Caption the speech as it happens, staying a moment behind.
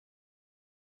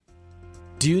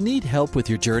Do you need help with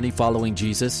your journey following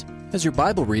Jesus? Has your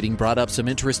Bible reading brought up some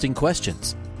interesting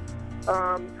questions?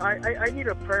 I need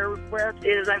a prayer request.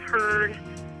 Is I've heard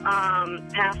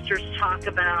pastors talk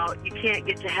about you can't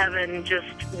get to heaven just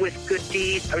with good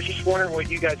deeds. I was just wondering what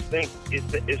you guys think.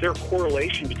 Is there a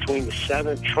correlation between the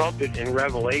seventh trumpet in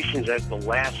Revelations as the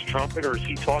last trumpet, or is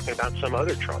he talking about some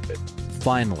other trumpet?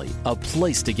 Finally, a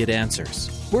place to get answers.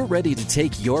 We're ready to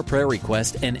take your prayer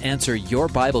request and answer your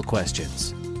Bible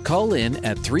questions. Call in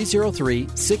at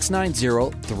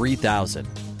 303-690-3000.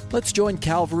 Let's join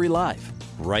Calvary Live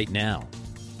right now.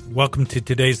 Welcome to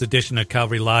today's edition of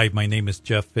Calvary Live. My name is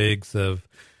Jeff Figgs of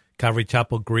Calvary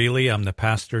Chapel, Greeley. I'm the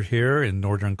pastor here in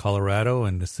northern Colorado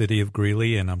in the city of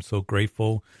Greeley, and I'm so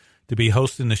grateful to be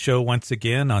hosting the show once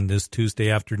again on this Tuesday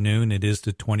afternoon. It is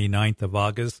the 29th of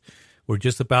August. We're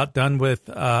just about done with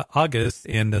August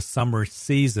and the summer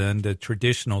season, the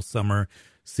traditional summer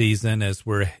season, as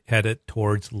we're headed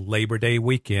towards Labor Day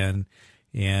weekend,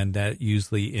 and that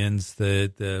usually ends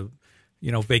the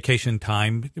vacation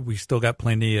time. We still got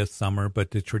plenty of summer,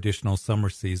 but the traditional summer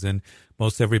season,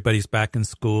 most everybody's back in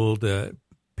school. The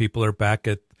people are back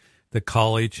at the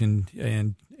college and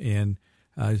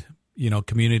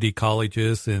community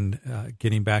colleges and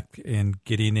getting back and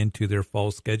getting into their fall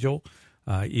schedule.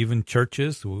 Even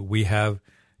churches, we have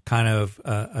kind of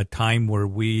a time where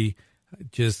we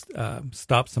just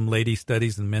stop some lady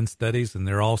studies and men's studies, and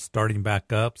they're all starting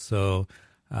back up. So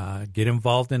get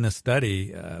involved in a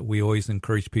study. We always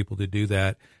encourage people to do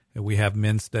that. We have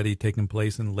men's study taking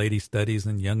place and lady studies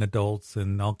and young adults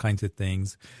and all kinds of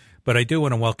things. But I do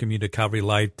want to welcome you to Calvary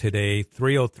Live today.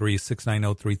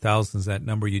 303-690-3000 is that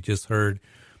number you just heard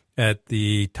at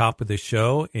the top of the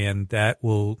show, and that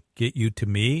will get you to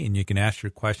me, and you can ask your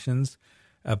questions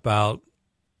about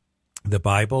the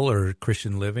Bible or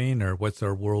Christian living or what's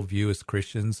our worldview as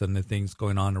Christians and the things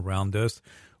going on around us,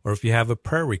 or if you have a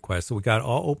prayer request. So we got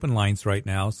all open lines right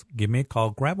now. So give me a call.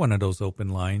 Grab one of those open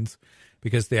lines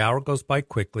because the hour goes by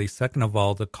quickly. Second of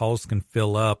all, the calls can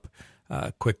fill up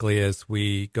quickly as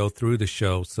we go through the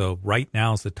show. So right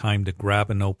now is the time to grab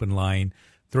an open line.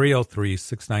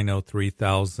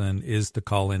 303-690-3000 is the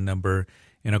call-in number.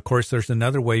 And, of course, there's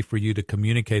another way for you to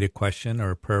communicate a question or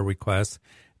a prayer request.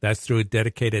 That's through a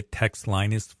dedicated text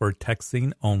line. It's for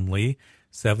texting only,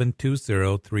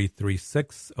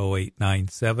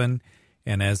 720-336-0897.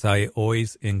 And as I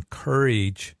always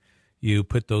encourage you,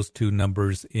 put those two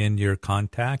numbers in your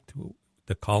contact,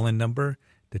 the call-in number,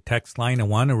 the text line. I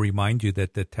want to remind you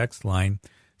that the text line,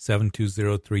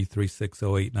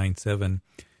 720-336-0897,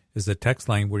 is a text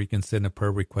line where you can send a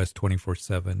prayer request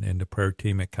 24/7. And the prayer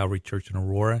team at Calvary Church in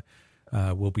Aurora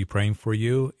will be praying for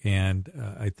you. And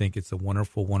I think it's a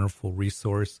wonderful, wonderful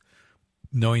resource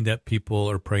knowing that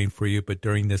people are praying for you. But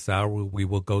during this hour, we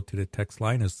will go to the text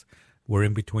line as we're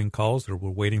in between calls or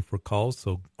we're waiting for calls.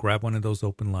 So grab one of those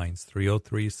open lines,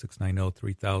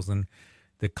 303-690-3000.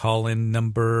 The call-in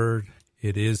number,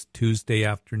 it is Tuesday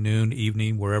afternoon,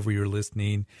 evening, wherever you're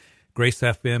listening. Grace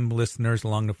FM listeners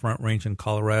along the Front Range in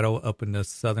Colorado, up in the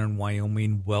southern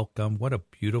Wyoming, welcome. What a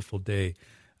beautiful day.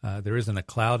 There isn't a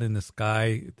cloud in the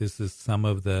sky. This is some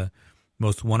of the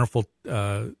most wonderful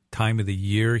time of the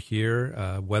year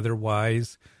here,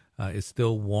 weather-wise. It's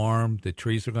still warm. The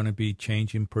trees are going to be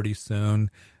changing pretty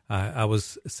soon. I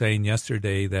was saying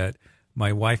yesterday that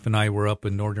my wife and I were up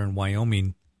in northern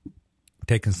Wyoming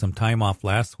taking some time off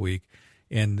last week,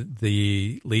 and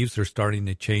the leaves are starting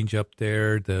to change up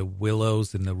there. The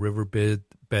willows and the river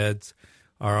beds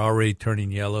are already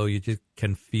turning yellow. You just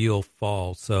can feel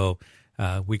fall. So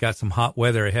we got some hot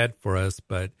weather ahead for us,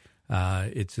 but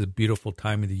it's a beautiful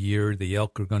time of the year. The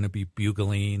elk are going to be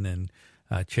bugling and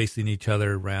chasing each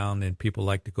other around, and people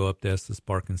like to go up to Estes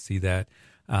Park and see that.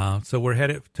 So we're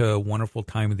headed to a wonderful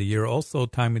time of the year. Also a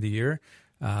time of the year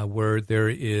where there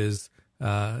is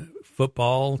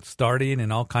football starting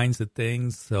and all kinds of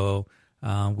things. So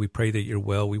we pray that you're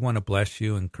well. We want to bless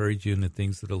you, encourage you in the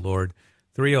things of the Lord.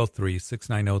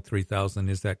 303-690-3000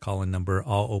 is that call-in number,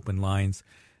 all open lines.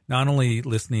 Not only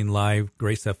listening live,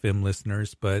 Grace FM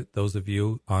listeners, but those of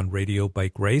you on Radio by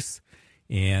Grace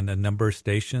and a number of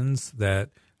stations that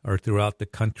are throughout the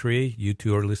country. You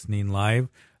two are listening live.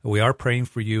 We are praying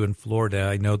for you in Florida.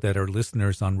 I know that our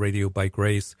listeners on Radio by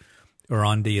Grace are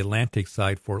on the Atlantic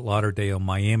side, Fort Lauderdale,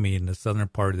 Miami, in the southern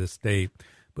part of the state.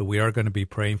 But we are going to be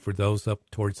praying for those up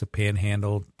towards the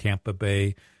Panhandle, Tampa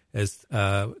Bay, as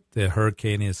the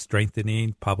hurricane is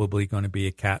strengthening, probably going to be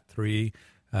a Cat 3,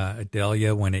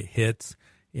 Adelia, when it hits.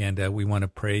 And we want to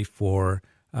pray for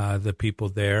the people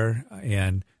there.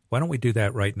 And why don't we do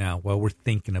that right now while we're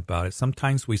thinking about it?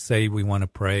 Sometimes we say we want to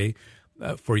pray,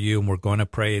 for you, and we're going to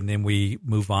pray, and then we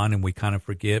move on and we kind of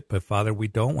forget. But Father, we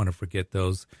don't want to forget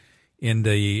those in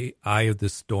the eye of the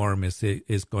storm as it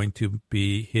is going to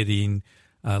be hitting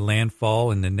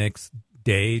landfall in the next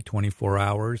day, 24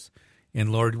 hours.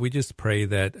 And Lord, we just pray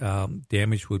that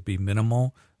damage would be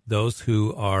minimal. Those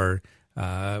who are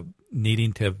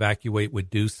needing to evacuate would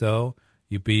do so.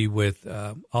 You be with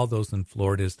all those in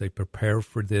Florida as they prepare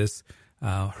for this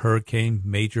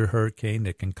major hurricane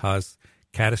that can cause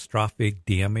catastrophic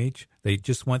damage. They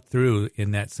just went through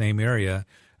in that same area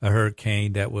a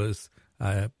hurricane that was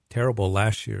terrible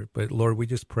last year. But Lord, we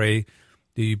just pray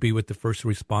that you be with the first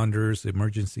responders,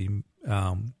 emergency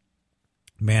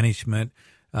management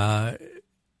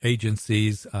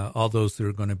agencies, all those that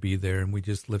are going to be there, and we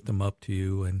just lift them up to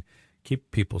you and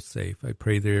keep people safe. I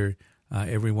pray there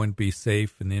everyone be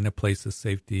safe and in a place of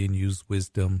safety and use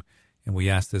wisdom, and we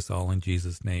ask this all in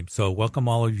Jesus' name. So welcome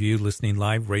all of you listening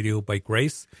live, Radio by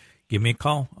Grace. Give me a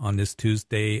call on this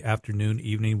Tuesday afternoon,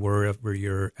 evening, wherever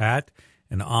you're at,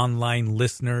 and online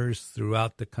listeners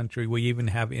throughout the country. We even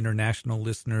have international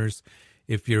listeners.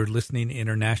 If you're listening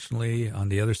internationally on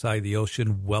the other side of the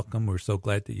ocean, welcome. We're so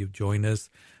glad that you've joined us.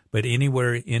 But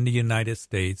anywhere in the United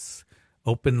States,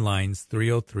 open lines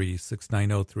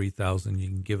 303-690-3000. You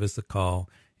can give us a call.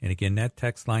 And again, that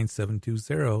text line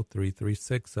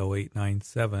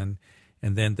 720-336-0897.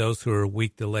 And then those who are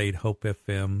week delayed, Hope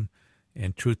FM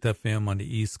and Truth FM on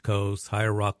the East Coast,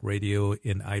 Higher Rock Radio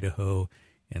in Idaho,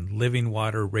 and Living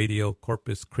Water Radio,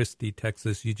 Corpus Christi,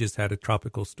 Texas. You just had a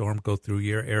tropical storm go through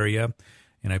your area,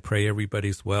 and I pray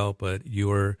everybody's well, but you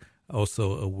are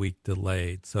also a week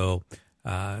delayed. So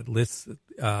let's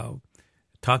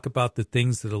talk about the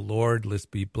things of the Lord. Let's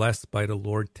be blessed by the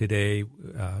Lord today.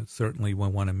 Certainly we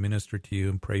want to minister to you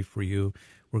and pray for you.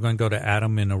 We're going to go to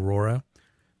Adam in Aurora.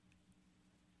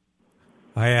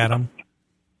 Hi, Adam.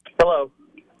 Hello.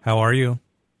 How are you?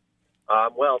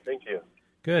 Well, thank you.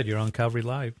 Good. You're on Calvary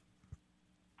Live.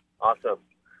 Awesome.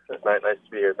 Nice to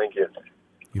be here. Thank you.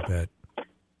 You bet.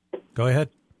 Go ahead.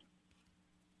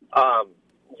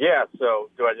 Yeah,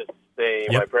 so do I just say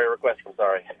my prayer request? I'm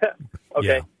sorry. Okay.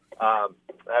 Yeah. I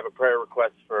have a prayer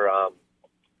request for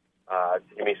to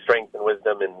give me strength and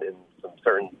wisdom in some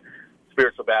certain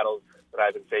spiritual battles that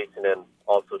I've been facing, and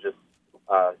also just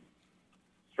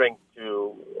strength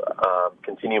to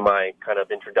continue my kind of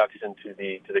introduction to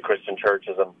the Christian church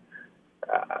as I'm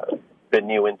been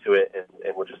new into it, and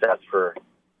we'll just ask for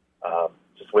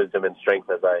just wisdom and strength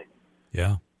as I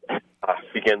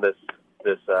begin this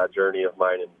journey of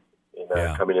mine in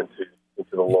coming into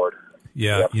the Lord.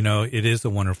 Yeah, yep. You know, it is a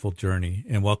wonderful journey,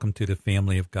 and welcome to the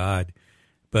family of God.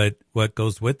 But what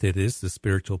goes with it is the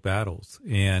spiritual battles,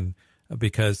 and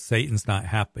because Satan's not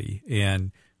happy,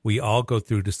 and we all go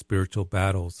through the spiritual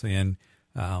battles. And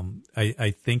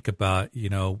I think about,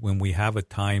 when we have a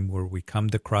time where we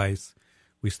come to Christ,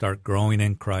 we start growing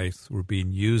in Christ, we're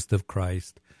being used of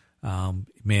Christ,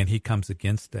 man, he comes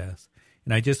against us.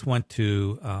 And I just want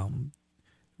to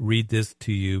read this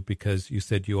to you because you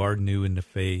said you are new in the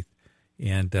faith,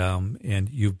 and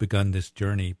you've begun this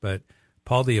journey. But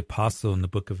Paul the Apostle in the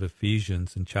book of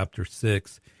Ephesians in chapter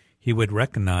 6, he would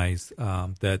recognize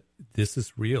that this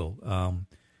is real,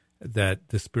 that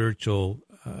the spiritual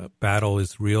battle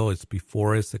is real. It's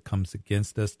before us. It comes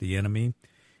against us, the enemy.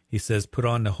 He says, put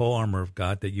on the whole armor of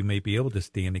God that you may be able to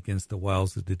stand against the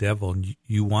wiles of the devil. And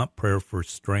you want prayer for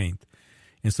strength.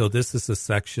 And so this is a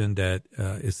section that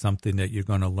is something that you're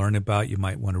going to learn about. You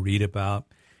might want to read about.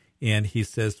 And he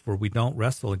says, for we don't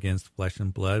wrestle against flesh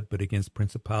and blood, but against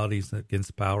principalities,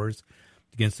 against powers,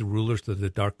 against the rulers of the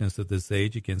darkness of this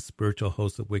age, against spiritual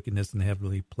hosts of wickedness in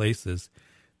heavenly places.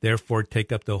 Therefore,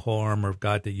 take up the whole armor of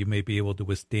God that you may be able to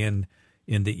withstand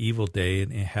in the evil day,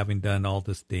 and having done all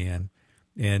to stand.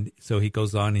 And so he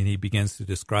goes on and he begins to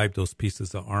describe those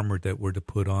pieces of armor that we're to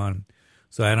put on.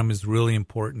 So, Adam, is really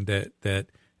important that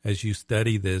as you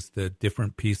study this, the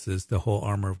different pieces, the whole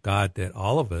armor of God, that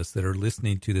all of us that are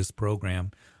listening to this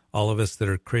program, all of us that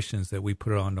are Christians, that we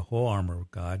put on the whole armor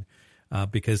of God,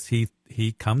 because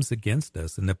he comes against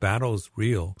us, and the battle is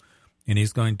real, and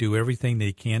he's going to do everything that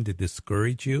he can to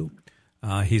discourage you.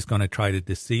 He's going to try to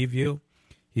deceive you.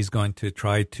 He's going to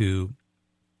try to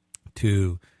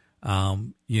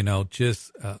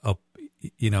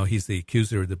he's the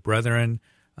accuser of the brethren.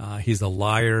 He's a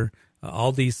liar,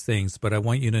 all these things. But I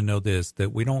want you to know this,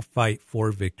 that we don't fight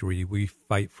for victory. We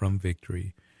fight from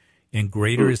victory. And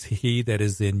greater is he that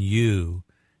is in you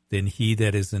than he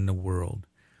that is in the world.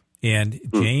 And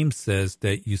James says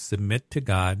that you submit to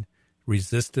God,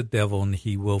 resist the devil, and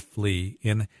he will flee.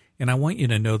 And I want you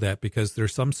to know that, because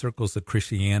there's some circles of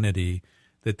Christianity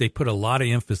that they put a lot of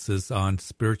emphasis on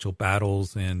spiritual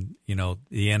battles and,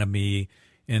 the enemy,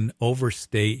 and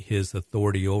overstate his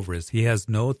authority over us. He has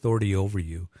no authority over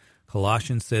you.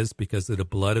 Colossians says because of the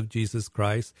blood of Jesus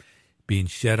Christ being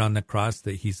shed on the cross,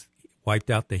 that he's wiped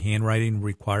out the handwriting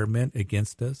requirement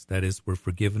against us. That is, we're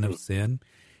forgiven of sin.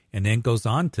 And then goes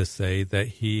on to say that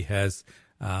he has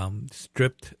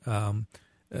stripped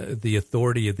the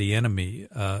authority of the enemy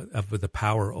of the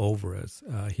power over us.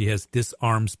 He has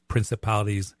disarmed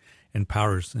principalities and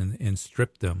powers and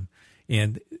stripped them.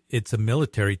 And it's a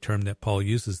military term that Paul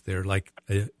uses there, like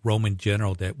a Roman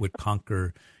general that would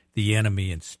conquer the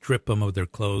enemy and strip them of their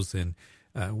clothes and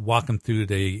walk them through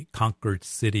the conquered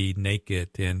city naked.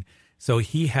 And so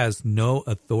he has no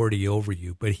authority over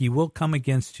you, but he will come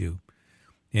against you.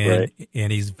 And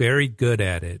he's very good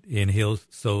at it. And he'll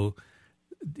sow,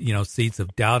 seeds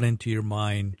of doubt into your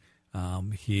mind.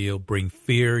 He'll bring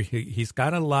fear. He's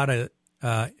got a lot of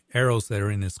arrows that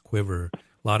are in his quiver, a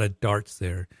lot of darts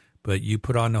there. But you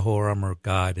put on the whole armor of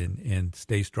God and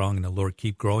stay strong in the Lord.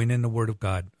 Keep growing in the Word of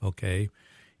God, okay?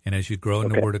 And as you grow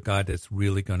in the Word of God, that's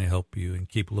really going to help you, and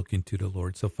keep looking to the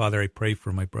Lord. So, Father, I pray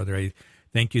for my brother. I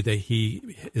thank you that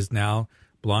he is now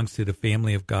belongs to the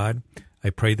family of God.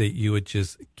 I pray that you would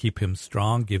just keep him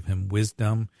strong, give him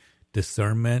wisdom,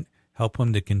 discernment, help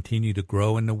him to continue to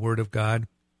grow in the Word of God.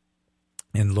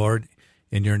 And, Lord,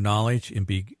 in your knowledge, and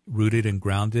be rooted and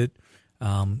grounded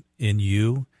in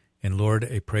you. And,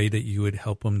 Lord, I pray that you would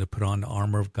help him to put on the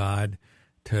armor of God,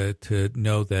 to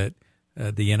know that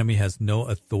the enemy has no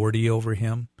authority over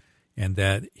him, and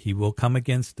that he will come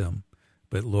against him.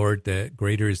 But, Lord, that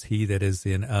greater is he that is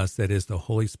in us, that is the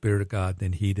Holy Spirit of God,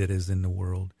 than he that is in the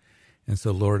world. And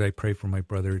so, Lord, I pray for my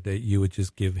brother that you would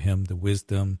just give him the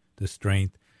wisdom, the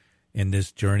strength in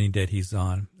this journey that he's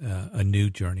on, a new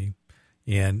journey.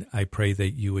 And I pray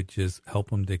that you would just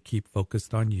help him to keep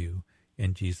focused on you.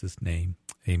 In Jesus' name,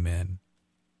 amen.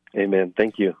 Amen.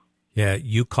 Thank you. Yeah,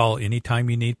 you call anytime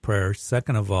you need prayer.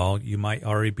 Second of all, you might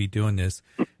already be doing this.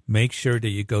 Make sure that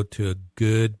you go to a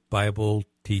good Bible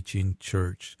teaching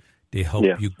church to help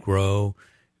you grow,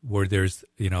 where there's,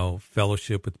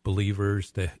 fellowship with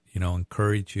believers to,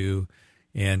 encourage you,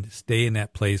 and stay in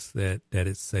that place that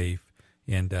is safe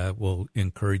and will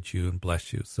encourage you and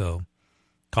bless you. So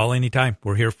call anytime.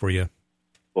 We're here for you.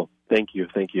 Well, thank you.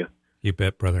 Thank you. You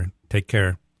bet, brother. Take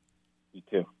care. You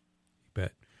too. You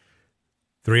bet.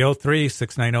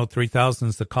 303-690-3000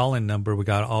 is the call-in number. We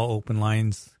got all open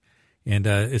lines, and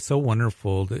it's so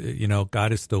wonderful.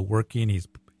 God is still working.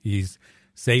 He's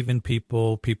saving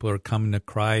people. People are coming to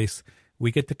Christ.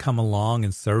 We get to come along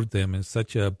and serve them. It's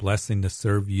such a blessing to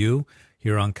serve you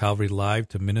here on Calvary Live,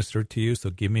 to minister to you.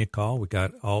 So give me a call. We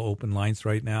got all open lines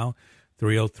right now.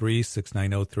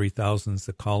 303-690-3000 is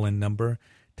the call-in number.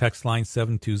 Text line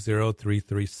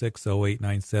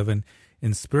 720-336-0897.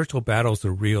 And spiritual battles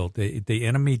are real. The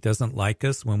enemy doesn't like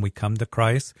us when we come to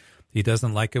Christ. He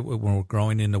doesn't like it when we're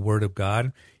growing in the Word of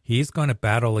God. He's going to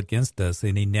battle against us,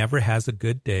 and he never has a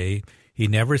good day. He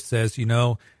never says,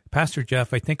 Pastor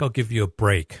Jeff, I think I'll give you a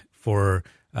break for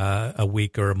a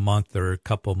week or a month or a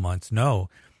couple months. No,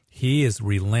 he is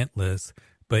relentless.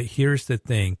 But here's the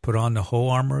thing. Put on the whole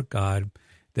armor of God,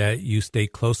 that you stay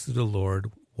close to the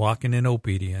Lord, walking in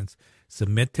obedience,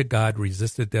 submit to God,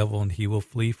 resist the devil, and he will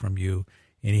flee from you.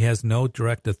 And he has no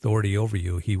direct authority over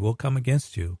you. He will come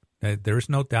against you. There's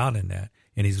no doubt in that.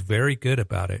 And he's very good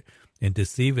about it, and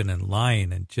deceiving and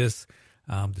lying, and just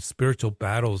the spiritual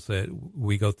battles that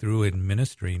we go through in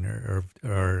ministering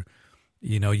are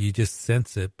you just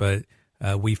sense it. But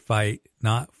we fight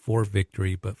not for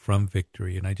victory, but from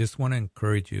victory. And I just want to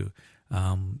encourage you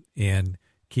and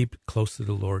keep close to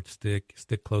the Lord, stick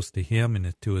close to him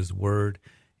and to his word,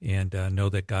 and know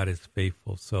that God is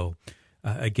faithful. So,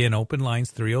 again, open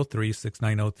lines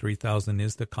 303-690-3000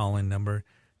 is the call-in number.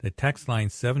 The text line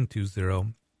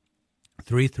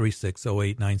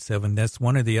 720-336-0897. That's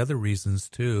one of the other reasons,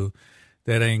 too,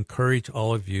 that I encourage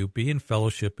all of you, be in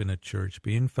fellowship in a church.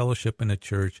 Be in fellowship in a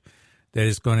church that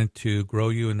is going to grow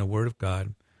you in the Word of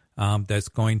God, that's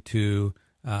going to,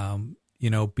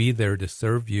 be there to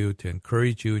serve you, to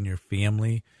encourage you and your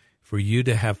family, for you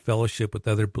to have fellowship with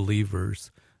other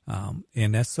believers.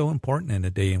 And that's so important in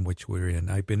the day in which we're in.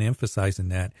 I've been emphasizing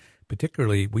that.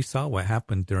 Particularly, we saw what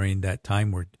happened during that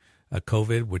time where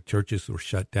COVID, where churches were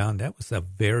shut down. That was a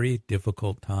very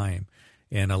difficult time,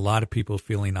 and a lot of people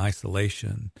feeling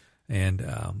isolation and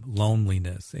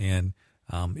loneliness, and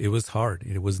it was hard.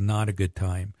 It was not a good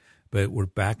time. But we're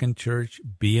back in church.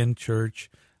 Be in church.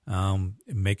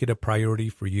 Make it a priority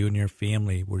for you and your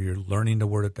family, where you're learning the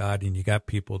Word of God, and you got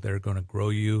people that are going to grow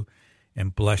you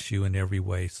and bless you in every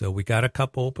way. So we got a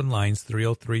couple open lines,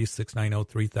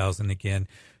 303-690-3000. Again,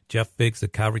 Jeff Biggs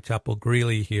of Calvary Chapel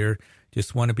Greeley here.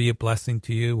 Just want to be a blessing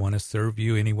to you, want to serve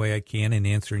you any way I can in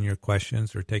answering your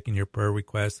questions or taking your prayer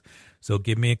requests. So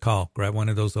give me a call. Grab one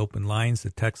of those open lines, the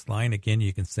text line. Again,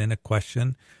 you can send a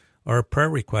question or a prayer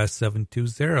request,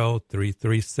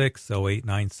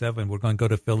 720-336-0897. We're going to go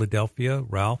to Philadelphia.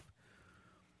 Ralph.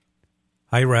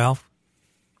 Hi, Ralph.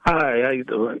 Hi, how you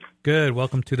doing? Good.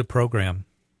 Welcome to the program.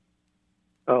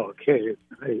 Okay.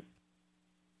 Hey.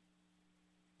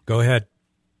 Go ahead.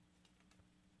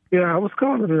 Yeah, I was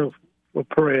calling for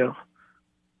prayer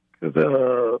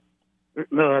because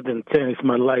no, I didn't change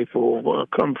my life over. I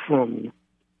come from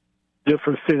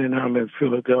different city now. I'm in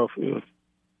Philadelphia. It's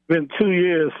been 2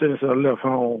 years since I left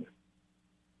home,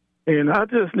 and I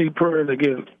just need prayer to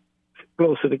get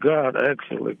closer to God,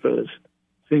 actually, because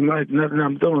it seems like nothing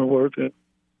I'm doing working.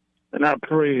 And I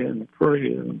pray and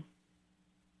pray. And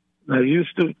I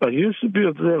used to be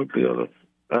a drug dealer.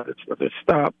 I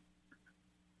stopped.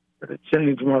 I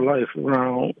changed my life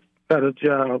around. Got a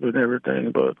job and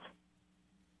everything, but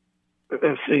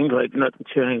it seems like nothing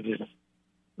changes.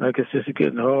 Like it's just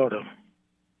getting harder.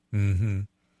 Mm-hmm.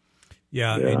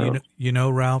 Yeah, and you know,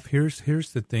 Ralph, here's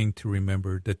the thing to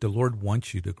remember, that the Lord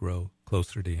wants you to grow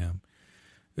closer to Him.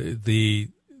 The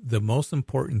most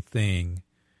important thing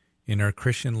in our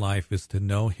Christian life is to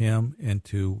know Him and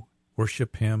to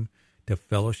worship Him, to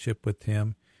fellowship with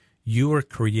Him. You are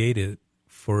created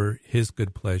for His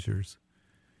good pleasures.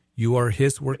 You are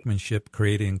His workmanship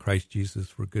created in Christ Jesus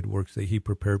for good works that He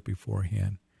prepared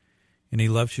beforehand. And He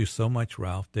loves you so much,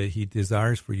 Ralph, that He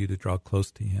desires for you to draw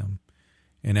close to Him.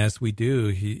 And as we do,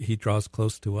 He draws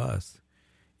close to us.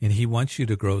 And He wants you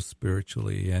to grow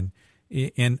spiritually. And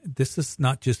this is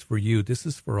not just for you. This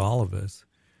is for all of us.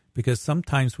 Because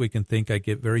sometimes we can think I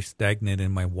get very stagnant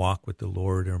in my walk with the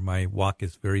Lord, or my walk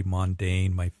is very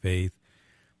mundane, my faith.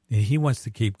 And He wants to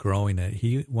keep growing it.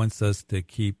 He wants us to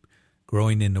keep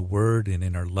growing in the Word and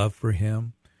in our love for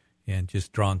Him and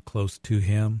just drawing close to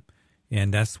Him.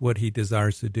 And that's what He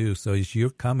desires to do. So as you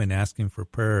come and ask Him for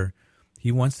prayer,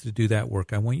 He wants to do that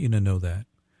work. I want you to know that.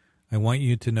 I want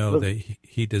you to know that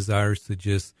He desires to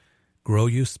just grow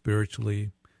you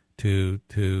spiritually, to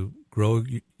grow,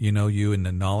 you in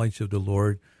the knowledge of the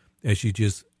Lord as you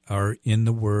just are in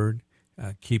the Word.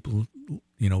 Keep,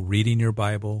 reading your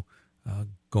Bible,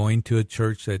 going to a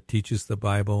church that teaches the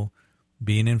Bible,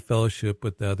 being in fellowship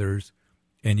with others.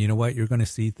 And you know what? You're going to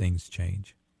see things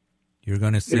change. You're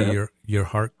going to see your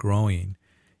heart growing.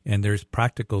 And there's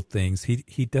practical things.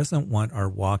 He doesn't want our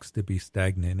walks to be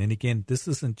stagnant. And again, this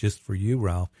isn't just for you,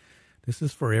 Ralph. This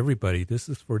is for everybody. This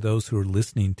is for those who are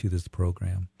listening to this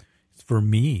program. It's for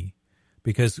me,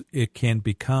 because it can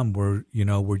become where,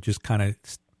 we're just kind of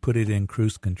put it in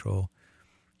cruise control.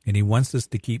 And He wants us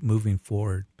to keep moving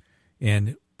forward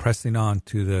and pressing on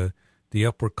to the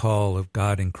upward call of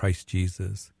God in Christ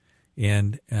Jesus.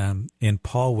 And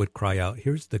Paul would cry out.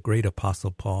 Here's the great apostle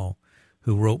Paul,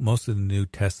 who wrote most of the New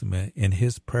Testament, and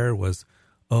his prayer was,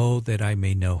 "Oh, that I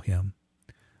may know Him.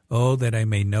 Oh, that I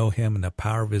may know Him and the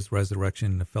power of His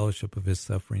resurrection and the fellowship of His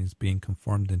sufferings, being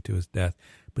conformed into His death."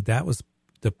 But that was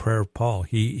the prayer of Paul.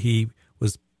 He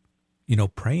was,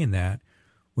 praying that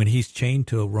when he's chained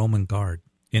to a Roman guard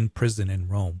in prison in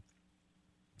Rome.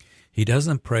 He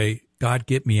doesn't pray, "God,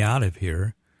 get me out of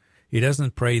here." He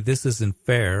doesn't pray, "This isn't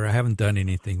fair. I haven't done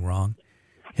anything wrong."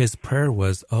 His prayer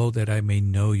was, "Oh, that I may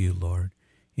know You, Lord."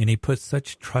 And he put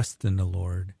such trust in the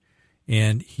Lord.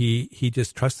 And he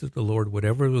just trusted the Lord,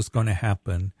 whatever was going to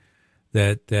happen,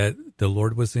 that the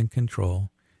Lord was in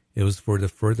control. It was for the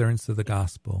furtherance of the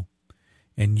gospel.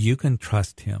 And you can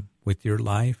trust Him with your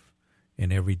life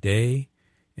and every day,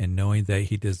 and knowing that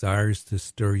He desires to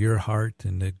stir your heart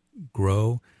and to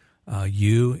grow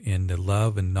you in the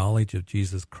love and knowledge of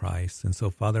Jesus Christ. And so,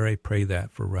 Father, I pray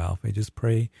that for Ralph. I just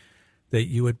pray that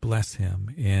You would bless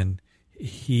him. And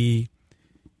he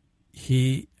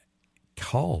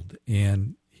called,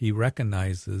 and he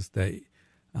recognizes that,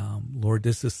 Lord,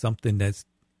 this is something that's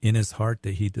in his heart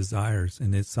that he desires,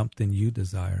 and it's something You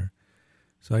desire.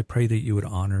 So I pray that You would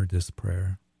honor this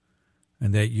prayer,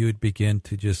 and that You would begin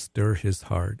to just stir his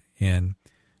heart and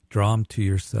draw him to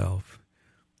Yourself.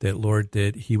 That, Lord,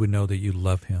 that he would know that You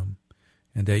love him,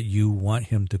 and that You want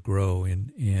him to grow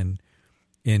in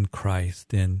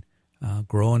Christ, and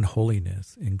grow in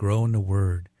holiness, and grow in the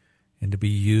Word, and to be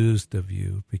used of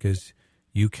You, because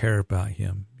You care about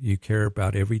him. You care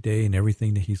about every day and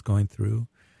everything that he's going through.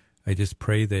 I just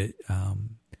pray that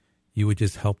You would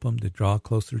just help him to draw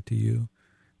closer to You,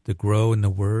 to grow in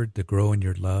the Word, to grow in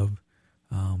Your love,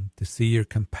 to see Your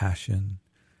compassion,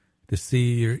 to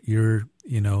see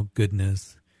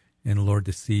goodness, and Lord,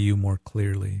 to see you more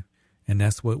clearly. And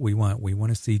that's what we want. We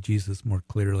want to see Jesus more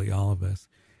clearly, all of us.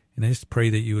 And I just pray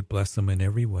that you would bless them in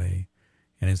every way.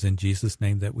 And it's in Jesus'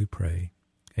 name that we pray.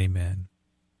 Amen.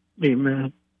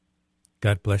 Amen.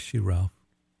 God bless you, Ralph.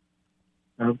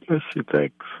 God bless you.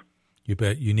 Thanks. You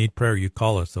bet. You need prayer, you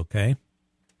call us, okay?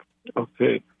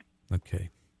 Okay. Okay.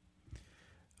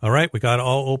 All right, we got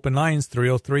all open lines.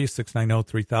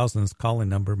 303-690-3000 is calling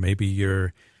number. Maybe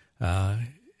you're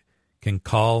can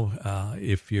call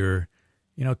if you're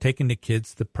taking the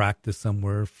kids to practice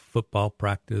somewhere, football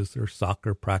practice or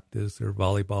soccer practice or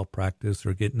volleyball practice,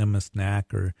 or getting them a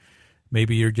snack, or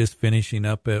maybe you're just finishing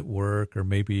up at work, or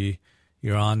maybe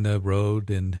you're on the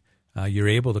road and you're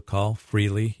able to call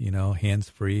freely,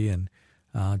 hands-free, and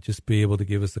just be able to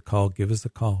give us a call. Give us a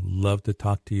call. Love to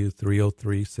talk to you.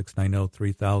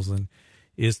 303-690-3000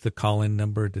 is the call-in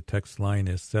number. The text line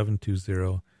is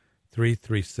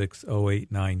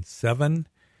 720-336-0897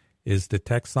 is the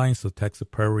text line. So text a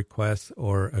prayer request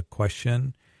or a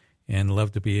question, and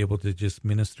love to be able to just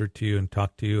minister to you and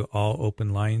talk to you. All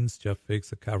open lines. Jeff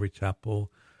Figgs at Calvary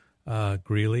Chapel,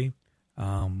 Greeley.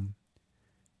 And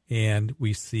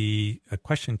we see a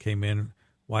question came in.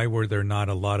 Why were there not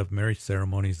a lot of marriage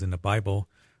ceremonies in the Bible?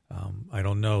 I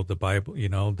don't know. The Bible,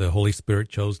 the Holy Spirit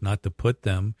chose not to put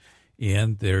them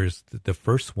in. There's the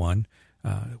first one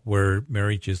where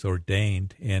marriage is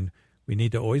ordained. And we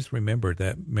need to always remember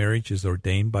that marriage is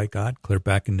ordained by God, clear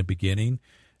back in the beginning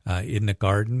in the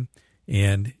garden,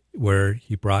 and where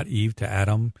he brought Eve to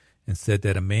Adam and said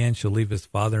that a man shall leave his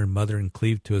father and mother and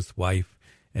cleave to his wife,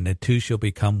 and the two shall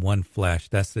become one flesh.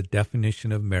 That's the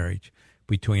definition of marriage,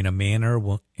 between a man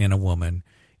and a woman,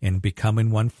 and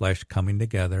becoming one flesh, coming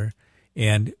together.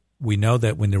 And we know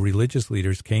that when the religious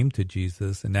leaders came to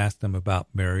Jesus and asked him about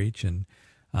marriage, and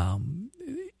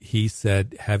he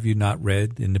said, have you not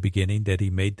read in the beginning that he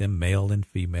made them male and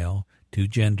female, two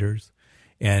genders?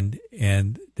 And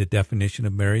the definition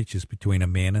of marriage is between a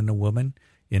man and a woman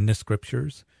in the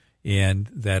scriptures, and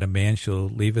that a man shall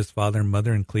leave his father and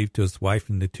mother and cleave to his wife,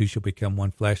 and the two shall become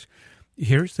one flesh.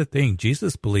 Here's the thing.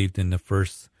 Jesus believed in the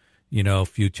first,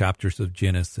 few chapters of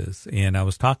Genesis. And I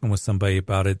was talking with somebody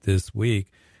about it this week,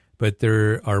 but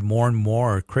there are more and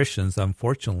more Christians,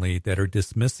 unfortunately, that are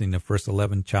dismissing the first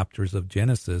 11 chapters of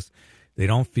Genesis. They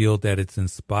don't feel that it's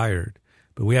inspired.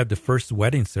 But we have the first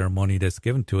wedding ceremony that's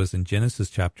given to us in Genesis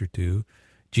chapter 2.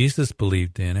 Jesus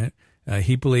believed in it.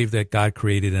 He believed that God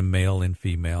created a male and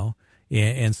female.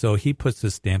 And so he puts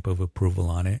his stamp of approval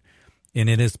on it. And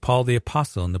it is Paul the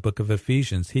Apostle in the book of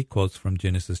Ephesians. He quotes from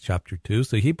Genesis chapter 2.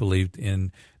 So he believed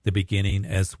in the beginning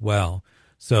as well.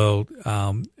 So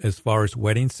as far as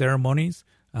wedding ceremonies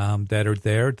that are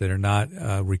there, that are not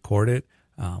recorded,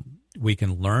 we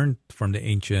can learn from the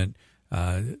ancient,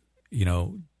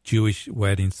 Jewish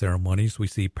wedding ceremonies. We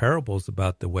see parables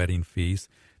about the wedding feast,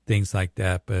 things like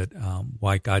that. But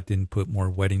why God didn't put more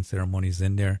wedding ceremonies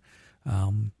in there,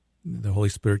 the Holy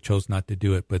Spirit chose not to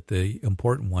do it. But the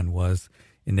important one was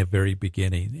in the very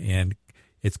beginning. And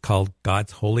it's called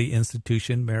God's holy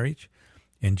institution, marriage.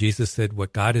 And Jesus said,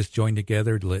 what God has joined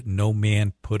together, let no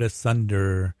man put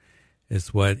asunder,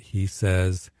 is what he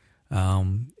says.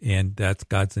 And that's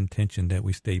God's intention, that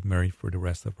we stay married for the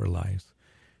rest of our lives.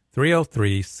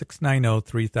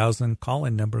 303-690-3000,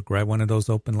 call-in number. Grab one of those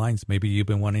open lines. Maybe you've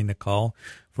been wanting to call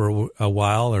for a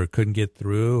while or couldn't get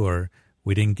through, or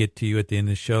we didn't get to you at the end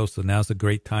of the show, so now's a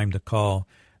great time to call.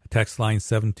 Text line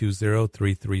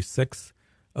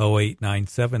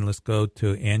 720-336-0897. Let's go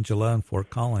to Angela in Fort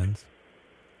Collins.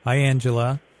 Hi,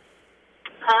 Angela.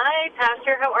 Hi,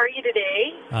 Pastor. How are you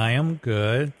today? I am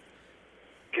good.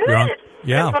 Good.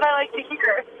 Yeah. That's what I like to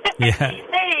hear. Yeah.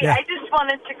 Hey, yeah. I just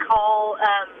wanted to call.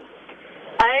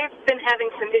 I've been having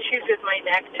some issues with my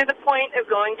neck to the point of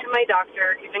going to my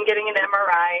doctor, even getting an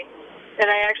MRI,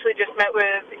 and I actually just met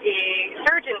with a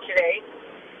surgeon today.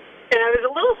 And I was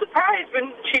a little surprised when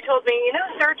she told me,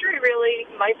 surgery really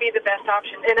might be the best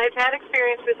option. And I've had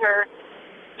experience with her.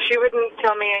 She wouldn't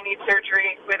tell me I need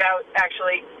surgery without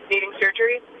actually needing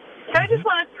surgery. So I just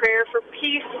wanted prayer for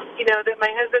peace, that my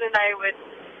husband and I would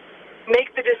make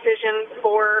the decision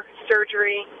for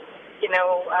surgery,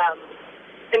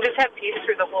 and just have peace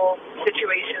through the whole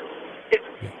situation,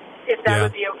 if that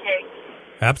would be okay.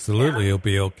 Absolutely, it'll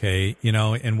be okay.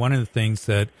 And one of the things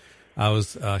that I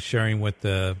was sharing with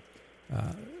a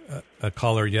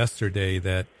caller yesterday,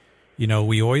 that,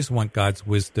 we always want God's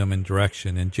wisdom and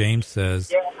direction. And James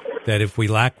says that if we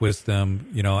lack wisdom,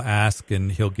 ask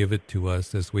and he'll give it to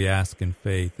us as we ask in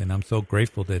faith. And I'm so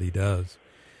grateful that he does.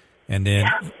 And then,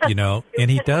 and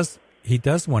he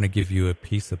does want to give you a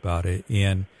peace about it.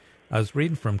 And I was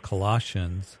reading from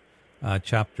Colossians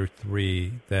chapter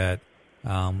 3 that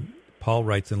Paul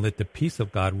writes, and let the peace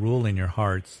of God rule in your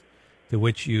hearts, to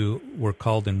which you were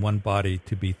called in one body,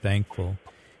 to be thankful.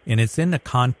 And it's in the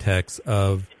context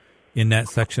of, in that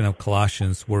section of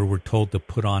Colossians where we're told to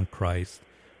put on Christ.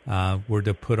 We're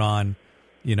to put on,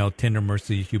 tender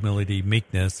mercy, humility,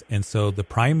 meekness. And so the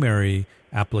primary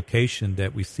application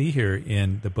that we see here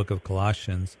in the book of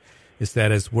Colossians is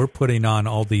that as we're putting on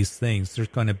all these things, there's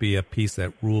going to be a peace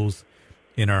that rules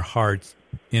in our hearts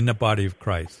in the body of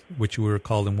Christ, which we were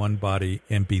called in one body,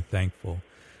 and be thankful.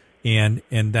 And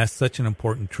that's such an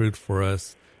important truth for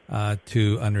us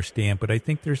to understand. But I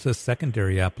think there's a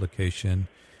secondary application,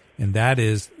 and that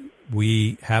is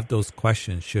we have those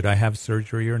questions. Should I have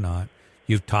surgery or not?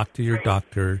 You've talked to your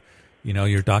doctor.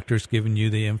 Your doctor's given you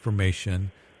the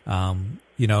information.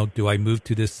 Do I move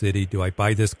to this city? Do I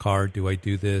buy this car? Do I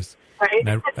do this?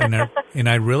 Right. And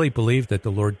I really believe that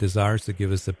the Lord desires to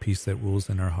give us a peace that rules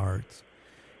in our hearts.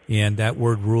 And that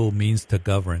word rule means to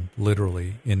govern,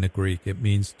 literally, in the Greek. It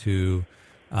means it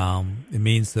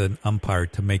means an umpire,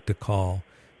 to make the call.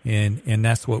 And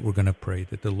that's what we're going to pray,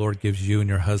 that the Lord gives you and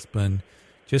your husband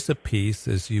just a peace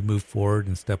as you move forward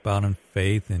and step out in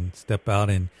faith and step out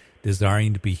in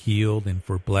desiring to be healed and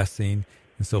for blessing.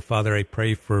 And so, Father, I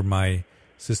pray for my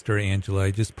sister Angela.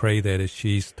 I just pray that as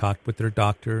she's talked with her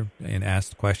doctor and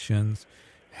asked questions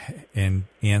and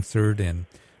answered, and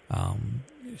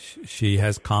she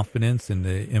has confidence in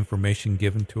the information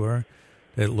given to her,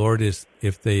 that, Lord,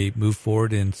 if they move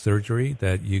forward in surgery,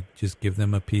 that you just give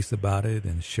them a peace about it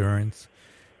and assurance.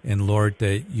 And, Lord,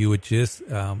 that you would just,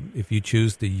 if you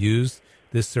choose to use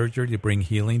this surgery to bring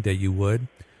healing, that you would.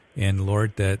 And,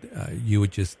 Lord, that you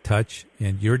would just touch.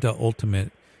 And you're the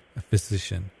ultimate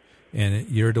physician. And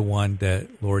you're the one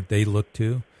that, Lord, they look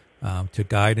to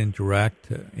guide and direct.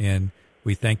 And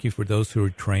we thank you for those who are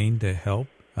trained to help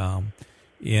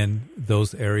in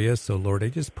those areas. So, Lord, I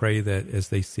just pray that as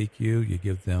they seek you, you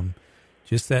give them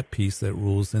just that peace that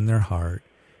rules in their heart,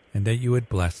 and that you would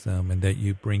bless them, and that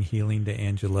you bring healing to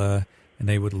Angela, and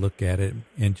they would look at it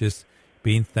and just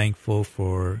being thankful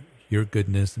for your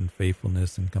goodness and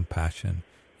faithfulness and compassion.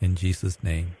 In Jesus'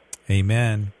 name,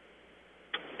 amen.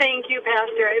 Thank you,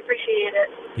 Pastor. I appreciate it.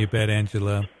 You bet,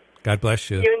 Angela. God bless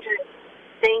you. You too.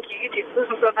 Thank you. You too.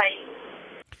 Bye-bye.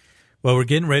 Well, we're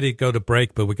getting ready to go to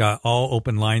break, but we got all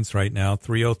open lines right now.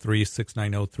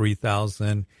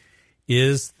 303-690-3000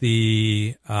 is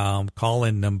the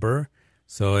call-in number.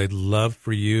 So I'd love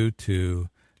for you to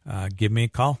give me a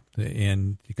call,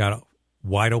 and you got a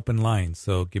wide open line.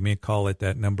 So give me a call at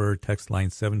that number, text line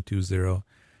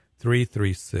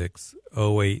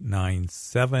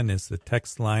 720-336-0897 is the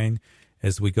text line.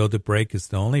 As we go to break, it's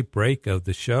the only break of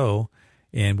the show,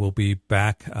 and we'll be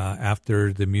back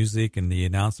after the music and the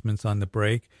announcements on the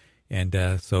break. And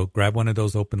so grab one of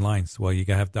those open lines. Well, you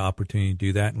have the opportunity to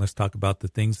do that, and let's talk about the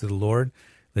things of the Lord.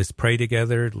 Let's pray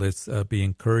together. Let's be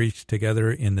encouraged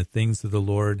together in the things of the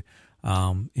Lord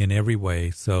in every way.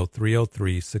 So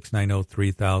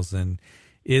 303-690-3000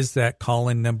 is that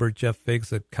call-in number. Jeff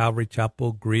Figs at Calvary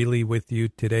Chapel, Greeley, with you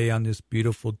today on this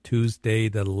beautiful Tuesday,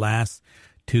 the last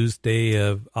Tuesday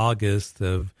of August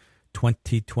of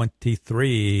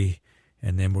 2023.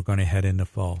 And then we're going to head into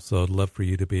fall. So I'd love for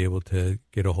you to be able to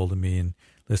get a hold of me, and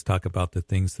let's talk about the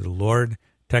things of the Lord.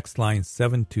 Text line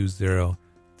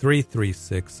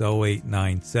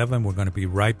 720-336-0897. We're going to be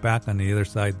right back on the other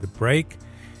side of the break.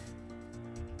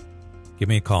 Give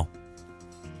me a call.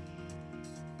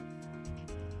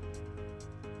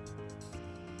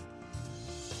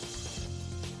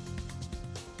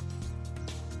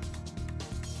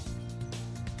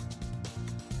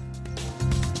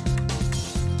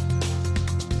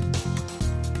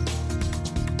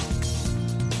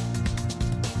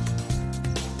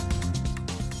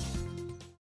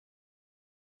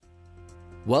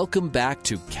 Welcome back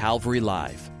to Calvary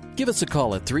Live. Give us a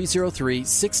call at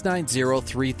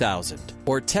 303-690-3000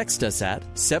 or text us at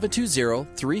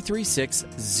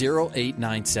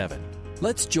 720-336-0897.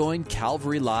 Let's join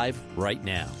Calvary Live right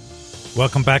now.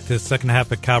 Welcome back to the second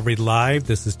half of Calvary Live.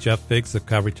 This is Jeff Figs of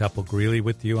Calvary Chapel, Greeley,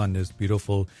 with you on this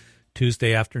beautiful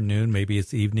Tuesday afternoon. Maybe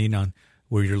it's evening on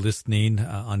where you're listening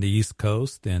on the East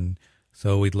Coast. And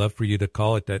so we'd love for you to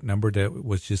call at that number that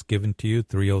was just given to you,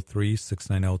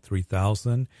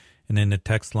 303-690-3000. And then the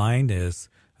text line is,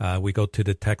 we go to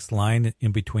the text line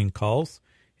in between calls.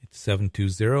 It's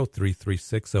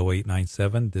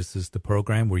 720-336-0897. This is the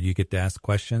program where you get to ask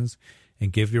questions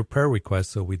and give your prayer requests.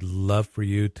 So we'd love for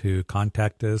you to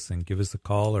contact us and give us a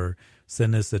call or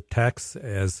send us a text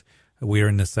as we are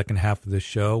in the second half of the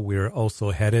show. We're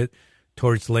also headed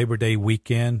towards Labor Day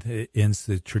weekend. It's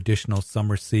the traditional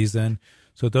summer season.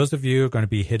 So those of you who are going to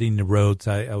be hitting the roads,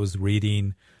 I was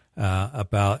reading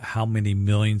about how many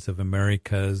millions of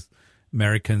Americans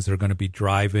are going to be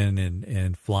driving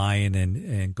and flying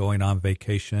and going on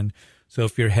vacation. So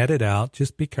if you're headed out,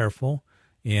 just be careful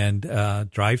and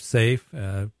drive safe,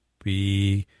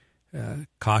 be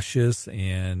cautious,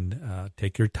 and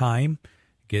take your time,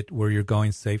 get where you're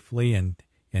going safely, and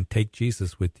take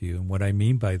Jesus with you. And what I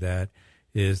mean by that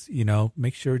is,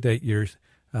 make sure that you're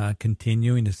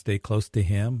continuing to stay close to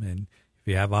him. And if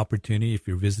you have opportunity, if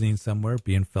you're visiting somewhere,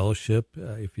 be in fellowship.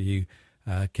 If you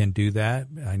can do that.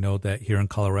 I know that here in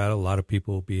Colorado, a lot of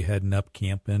people will be heading up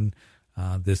camping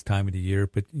this time of the year.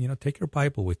 But, take your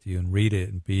Bible with you and read it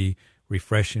and be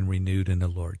refreshed and renewed in the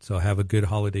Lord. So have a good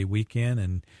holiday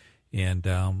weekend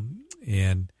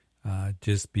and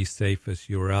just be safe as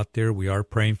you're out there. We are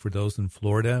praying for those in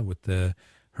Florida with the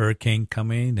hurricane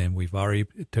coming, and we've already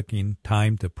taken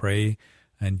time to pray,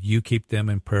 and you keep them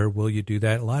in prayer. Will you do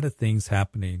that? A lot of things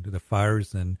happening, the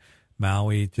fires in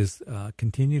Maui, just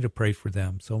continue to pray for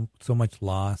them. So much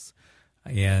loss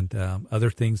and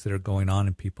other things that are going on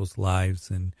in people's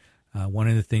lives. And one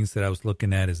of the things that I was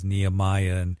looking at is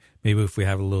Nehemiah, and maybe if we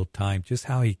have a little time, just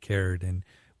how he cared and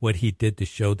what he did to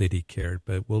show that he cared.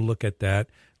 But we'll look at that a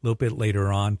little bit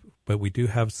later on. But we do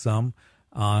have some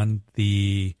on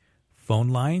the phone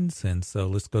lines, and so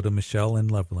let's go to Michelle in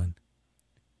Loveland.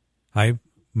 Hi,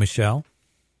 Michelle.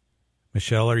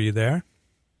 Michelle, are you there?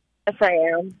 Yes, I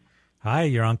am. Hi,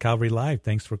 you're on Calvary Live.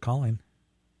 Thanks for calling.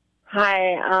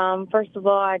 Hi. First of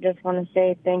all, I just want to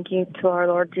say thank you to our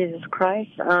Lord Jesus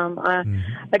Christ. I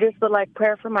just would like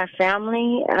prayer for my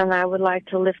family, and I would like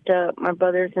to lift up my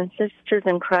brothers and sisters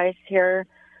in Christ here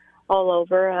all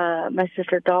over. My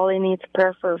sister Dolly needs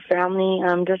prayer for her family,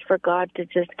 just for God to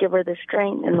just give her the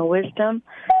strength and the wisdom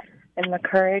and the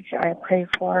courage. I pray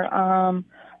for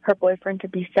her boyfriend to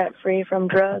be set free from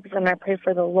drugs, and I pray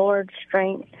for the Lord's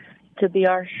strength to be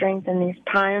our strength in these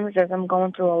times as I'm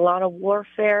going through a lot of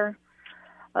warfare,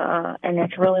 and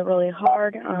it's really, really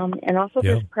hard. And also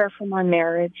just prayer for my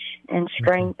marriage and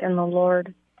strength in the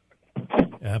Lord.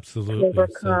 Absolutely. To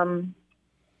overcome.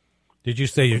 Did you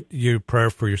say your prayer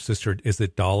for your sister, is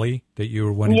it Dolly that you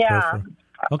were wanting prayer for?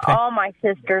 Okay. All my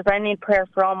sisters. I need prayer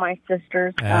for all my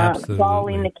sisters. Absolutely.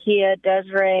 Dolly, Nakia,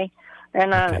 Desiree,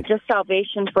 and just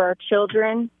salvation for our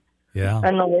children. Yeah.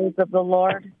 And the ways of the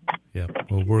Lord. Yeah.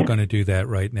 Well, we're going to do that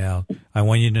right now. I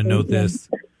want you to know this.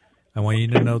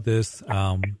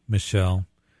 Michelle,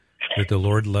 that the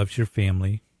Lord loves your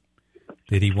family,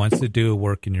 that he wants to do a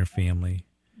work in your family.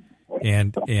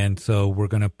 And so we're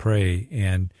going to pray,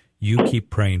 and you keep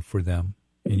praying for them,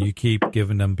 and you keep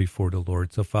giving them before the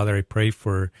Lord. So, Father, I pray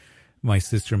for my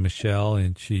sister Michelle,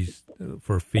 and she's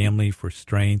for family, for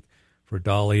strength, for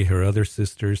Dolly, her other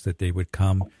sisters, that they would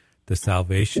come to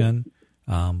salvation.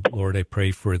 Lord, I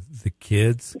pray for the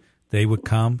kids. They would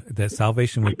come, that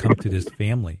salvation would come to this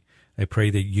family. I pray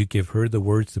that you give her the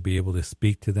words to be able to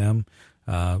speak to them,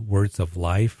 words of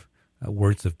life,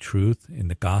 words of truth in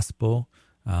the gospel.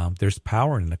 There's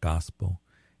power in the gospel.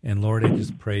 And Lord, I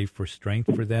just pray for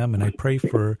strength for them. And I pray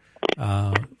for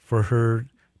her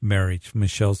marriage,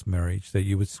 Michelle's marriage, that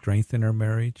you would strengthen her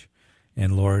marriage.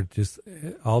 And Lord, just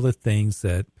all the things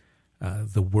that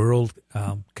the world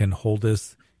can hold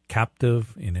us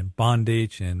captive and in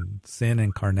bondage and sin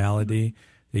and carnality,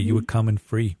 that you would come and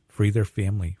free their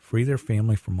family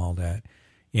from all that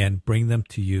and bring them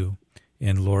to you.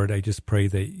 And Lord, I just pray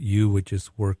that you would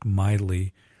just work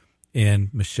mightily in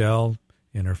Michelle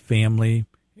and her family,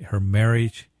 her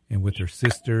marriage, and with her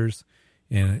sisters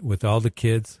and with all the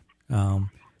kids.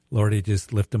 Lord, I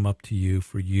just lift them up to you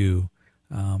for you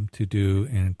to do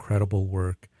an incredible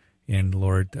work. And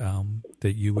Lord,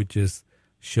 that you would just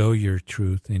show your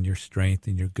truth and your strength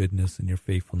and your goodness and your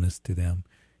faithfulness to them.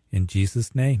 In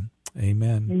Jesus' name,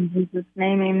 amen. In Jesus'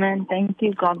 name, amen. Thank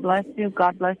you. God bless you.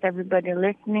 God bless everybody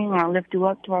listening. I lift you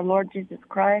up to our Lord Jesus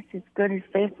Christ. He's good, he's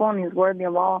faithful, and he's worthy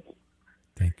of all.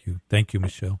 Thank you. Thank you,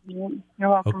 Michelle. You're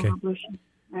welcome. Okay.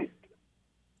 Right.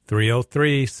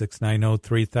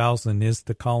 303-690-3000 is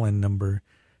the call-in number.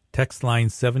 Text line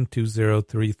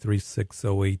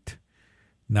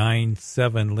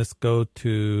 720-336-0897. Let's go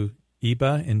to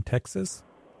Eba in Texas.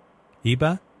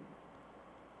 Eba?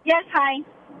 Yes, hi.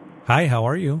 Hi, how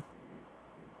are you?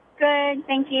 Good,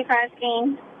 thank you for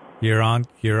asking. You're on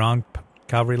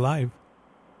Calvary Live.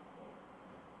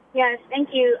 Yes, thank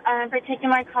you for taking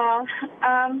my call.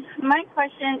 My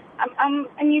question, I'm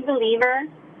a new believer,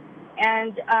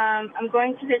 and I'm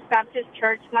going to this Baptist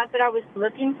church. Not that I was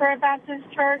looking for a Baptist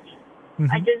church.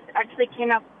 Mm-hmm. I just actually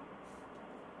came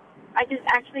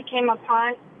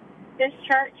upon this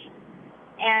church,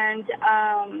 and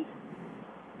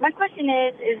my question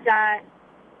is that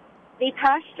the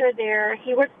pastor there,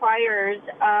 he requires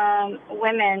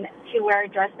women to wear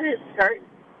dresses, skirts,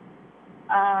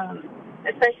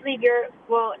 especially if you're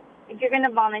going to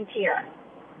volunteer.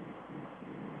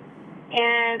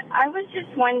 And I was just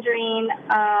wondering,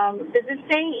 does it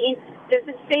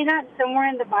say that somewhere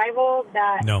in the Bible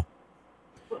that? No,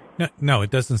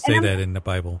 it doesn't say that in the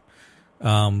Bible.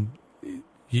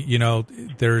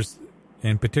 There's,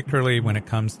 and particularly when it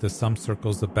comes to some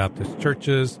circles of Baptist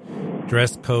churches,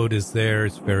 dress code is there.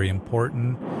 It's very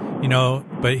important,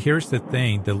 but here's the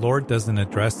thing. The Lord doesn't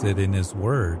address it in his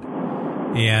word.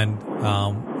 And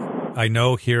I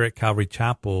know here at Calvary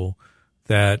Chapel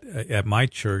that at my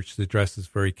church, the dress is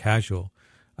very casual.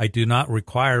 I do not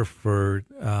require for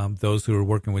those who are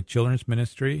working with children's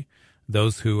ministry,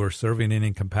 those who are serving in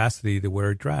incapacity, to wear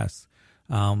a dress.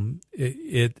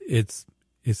 It's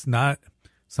not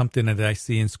something that I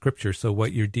see in Scripture. So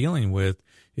what you're dealing with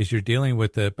is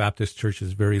the Baptist church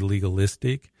is very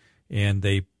legalistic, and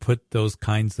they put those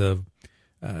kinds of,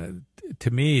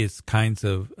 to me, it's kinds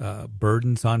of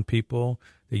burdens on people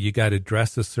that you got to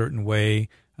dress a certain way.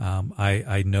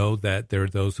 I know that there are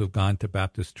those who have gone to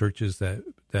Baptist churches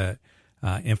that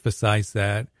emphasize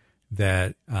that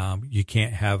you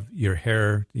can't have your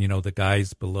hair, the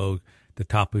guys below the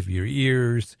top of your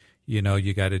ears.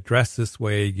 You got to dress this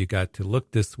way. You got to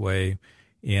look this way,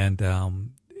 and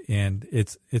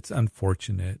it's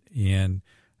unfortunate, and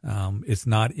it's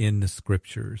not in the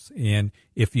Scriptures. And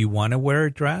if you want to wear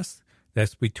a dress,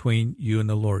 that's between you and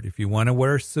the Lord. If you want to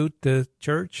wear a suit to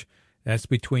church, that's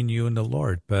between you and the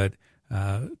Lord. But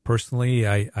personally,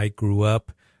 I grew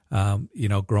up,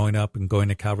 growing up and going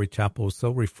to Calvary Chapel was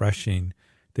so refreshing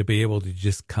to be able to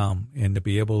just come and to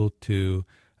be able to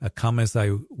come as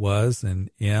I was and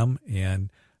am.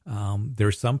 And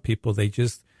there's some people, they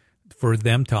just, for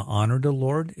them to honor the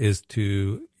Lord is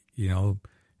to,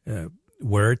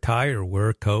 wear a tie or wear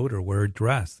a coat or wear a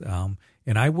dress.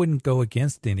 And I wouldn't go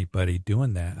against anybody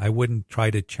doing that. I wouldn't try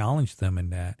to challenge them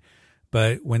in that.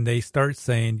 But when they start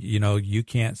saying, you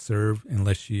can't serve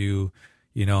unless you,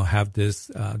 have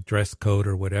this dress code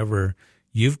or whatever,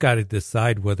 you've got to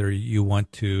decide whether you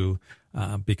want to,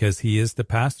 because he is the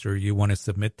pastor, you want to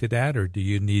submit to that, or do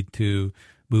you need to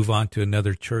move on to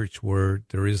another church where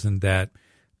there isn't the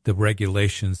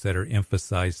regulations that are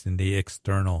emphasized in the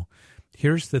external.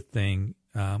 Here's the thing,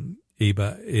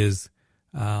 Eva,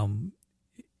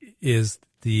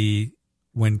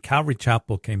 when Calvary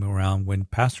Chapel came around, when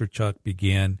Pastor Chuck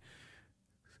began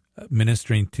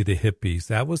ministering to the hippies,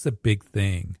 that was a big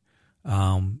thing.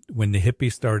 When the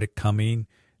hippies started coming,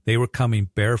 they were coming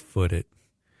barefooted.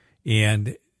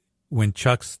 And when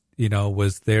Chuck,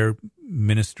 was there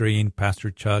ministering, Pastor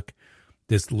Chuck,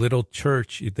 this little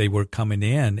church, they were coming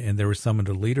in, and there was some of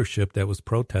the leadership that was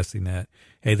protesting that,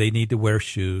 hey, they need to wear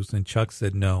shoes. And Chuck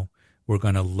said, no, we're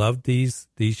going to love these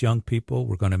young people.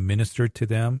 We're going to minister to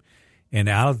them. And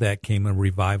out of that came a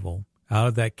revival. Out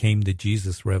of that came the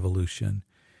Jesus Revolution.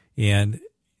 And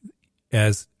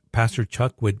as Pastor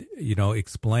Chuck would,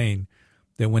 explain,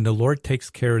 that when the Lord takes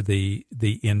care of the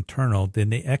internal, then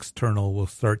the external will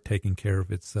start taking care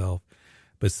of itself.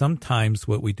 But sometimes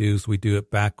what we do is we do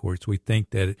it backwards. We think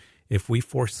that if we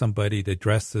force somebody to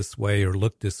dress this way or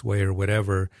look this way or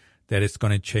whatever, that it's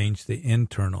going to change the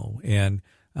internal. And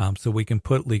so we can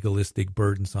put legalistic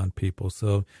burdens on people.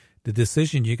 So the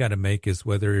decision you got to make is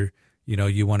whether,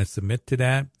 you want to submit to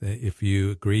that, if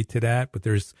you agree to that. But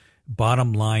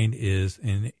bottom line is,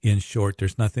 in short,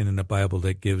 there's nothing in the Bible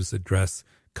that gives a dress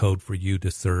code for you to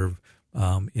serve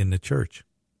in the church.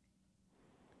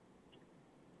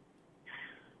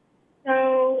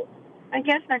 So I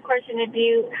guess my question, if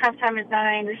you have time, is that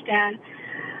I understand.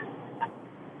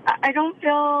 I don't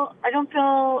feel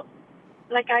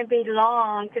like I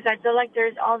belong because I feel like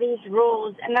there's all these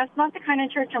rules, and that's not the kind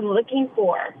of church I'm looking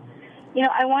for.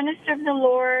 I want to serve the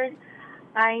Lord.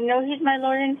 I know He's my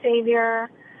Lord and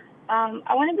Savior.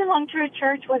 I want to belong to a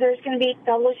church where there's going to be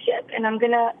fellowship, and I'm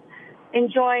going to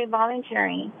enjoy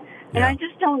volunteering. And I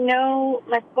just don't know,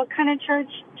 what kind of church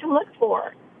to look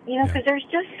for, because there's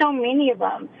just so many of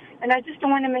them, and I just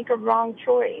don't want to make a wrong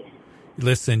choice.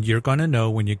 Listen, you're going to know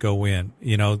when you go in,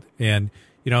 and,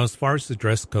 as far as the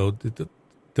dress code,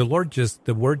 the word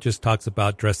just talks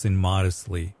about dressing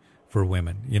modestly for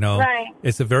women, Right.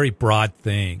 It's a very broad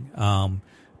thing.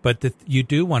 But you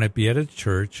do want to be at a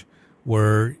church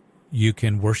where you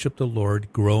can worship the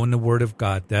Lord, grow in the Word of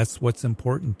God. That's what's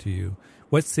important to you.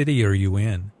 What city are you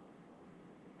in?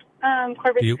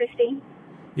 Corpus Christi.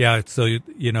 Yeah. So,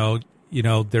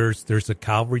 there's a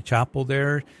Calvary Chapel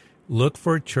there. Look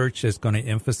for a church that's going to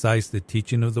emphasize the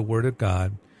teaching of the Word of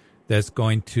God, that's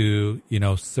going to,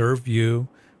 serve you,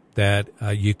 that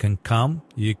you can come,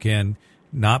 you can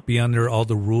not be under all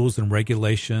the rules and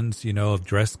regulations, of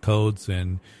dress codes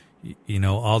and,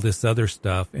 all this other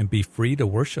stuff, and be free to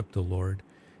worship the Lord.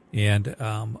 And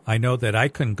I know that I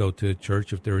couldn't go to a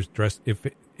church if there was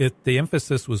if the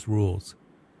emphasis was rules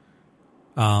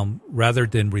rather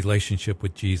than relationship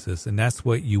with Jesus. And that's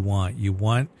what you want. You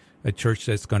want a church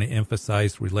that's going to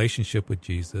emphasize relationship with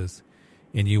Jesus.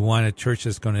 And you want a church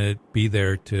that's going to be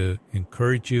there to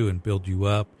encourage you and build you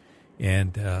up,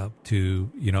 and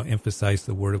to, emphasize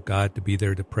the Word of God, to be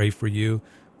there to pray for you,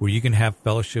 where you can have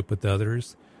fellowship with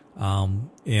others. And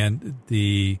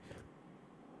there's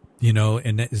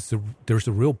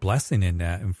a real blessing in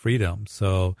that and freedom.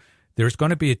 So there's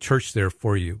going to be a church there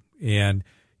for you. And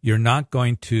you're not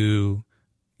going to,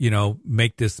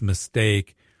 make this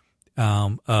mistake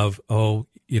of,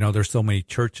 there's so many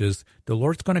churches. The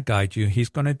Lord's going to guide you. He's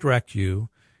going to direct you.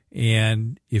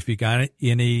 And if you got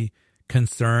any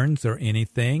concerns or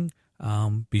anything,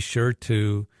 be sure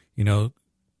to,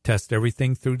 test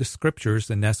everything through the scriptures.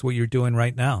 And that's what you're doing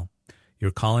right now. You're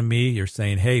calling me. You're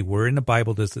saying, hey, where in the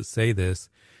Bible does it say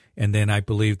this? And then I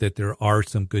believe that there are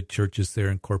some good churches there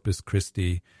in Corpus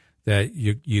Christi that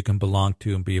you can belong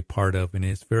to and be a part of. And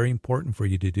it's very important for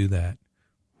you to do that.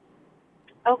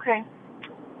 Okay.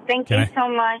 Thank you so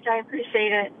much. I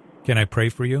appreciate it. Can I pray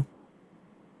for you?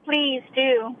 Please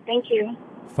do. Thank you.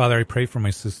 Father, I pray for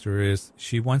my sister.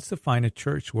 She wants to find a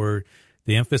church where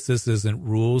the emphasis isn't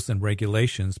rules and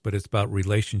regulations, but it's about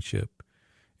relationship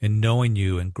and knowing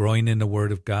you and growing in the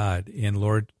Word of God. And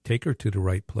Lord, take her to the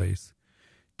right place.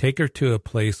 Take her to a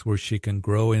place where she can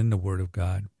grow in the Word of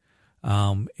God.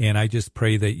 And I just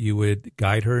pray that you would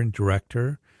guide her and direct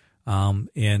her,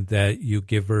 and that you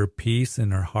give her peace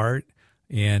in her heart,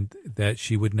 and that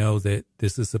she would know that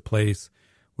this is a place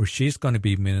where she's going to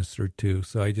be ministered to.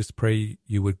 So I just pray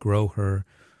you would grow her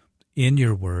in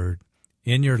your Word,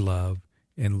 in your love,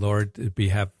 and Lord,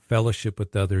 have fellowship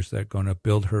with others that are going to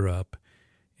build her up.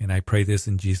 And I pray this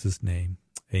in Jesus' name.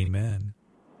 Amen.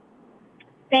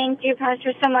 Thank you,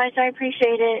 Pastor, so much. I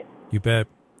appreciate it. You bet.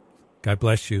 God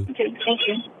bless you. Okay, thank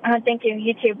you. Thank you.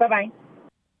 You too. Bye-bye.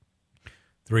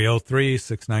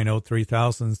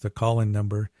 303-690-3000 is the call-in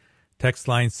number. Text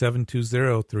line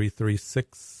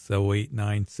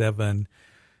 720-336-0897.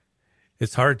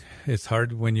 It's hard. It's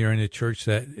hard when you're in a church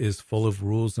that is full of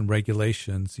rules and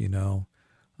regulations,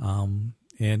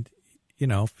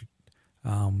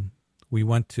 we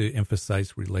want to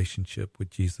emphasize relationship with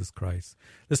Jesus Christ.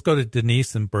 Let's go to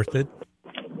Denise in Berthoud.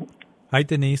 Hi,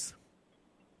 Denise.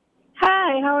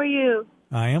 Hi, how are you?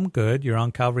 I am good. You're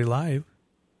on Calvary Live.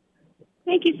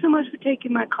 Thank you so much for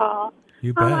taking my call.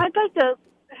 You bet. I'd like to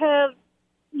have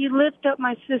you lift up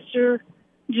my sister,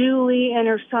 Julie, and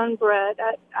her son, Brett.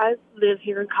 I live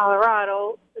here in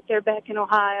Colorado, but they're back in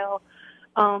Ohio.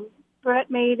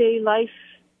 Brett made a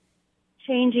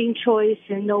life-changing choice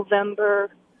in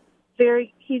November.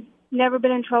 He's never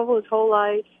been in trouble his whole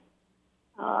life.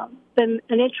 Been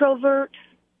an introvert,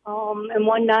 and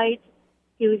one night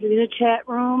he was in a chat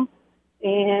room,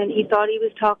 and he thought he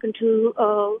was talking to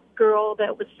a girl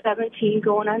that was 17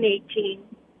 going on 18,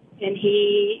 and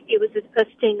it was a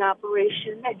sting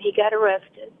operation, and he got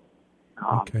arrested.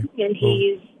 Okay. And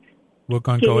we're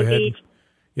going to go ahead.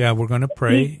 Yeah, we're going to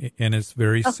pray, and it's a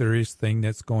very serious thing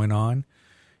that's going on.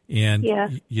 And,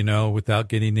 without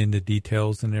getting into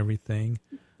details and everything.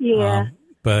 Yeah.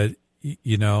 But,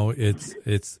 it's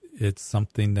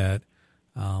something that,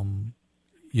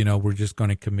 we're just going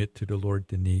to commit to the Lord,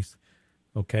 Denise.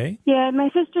 Okay? Yeah, my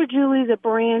sister Julie's a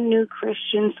brand new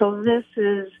Christian, so this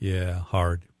is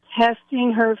hard.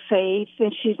 Testing her faith,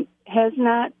 and she has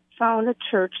not found a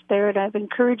church there, and I've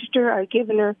encouraged her. I've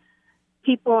given her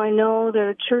people I know, there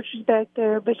are churches back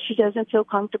there, but she doesn't feel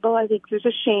comfortable. I think there's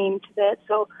a shame to that.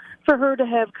 So for her to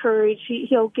have courage,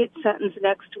 he'll get sentenced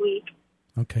next week.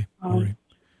 Okay. All right.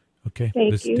 Okay.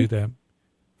 Let's do that.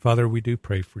 Father, we do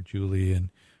pray for Julie, and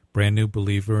brand new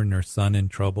believer, and her son in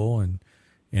trouble. And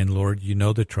Lord, you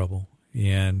know the trouble.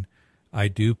 And I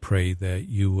do pray that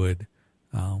you would,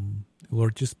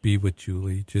 Lord, just be with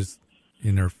Julie, just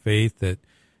in her faith, that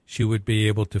she would be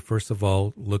able to, first of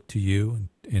all, look to you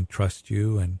and trust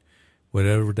you, and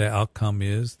whatever the outcome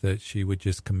is, that she would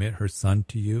just commit her son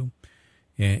to you.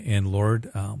 And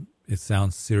Lord, it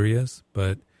sounds serious,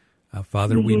 but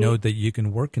Father, we know that you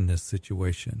can work in this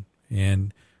situation.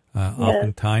 And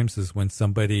oftentimes is when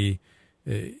somebody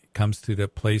comes to the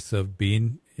place of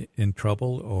being in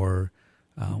trouble or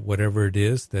whatever it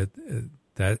is, that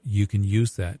you can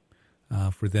use that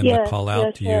for them to call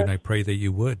out to you. And I pray that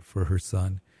you would for her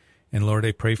son. And Lord,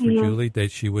 I pray for Julie,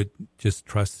 that she would just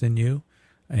trust in you,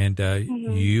 And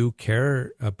you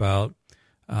care about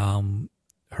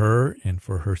her and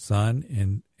for her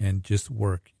son, and just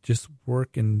work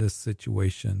in this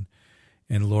situation.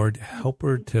 And Lord, help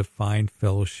her to find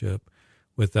fellowship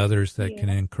with others that can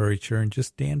encourage her, and just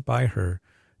stand by her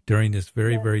during this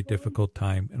very, very difficult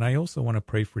time. And I also want to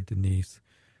pray for Denise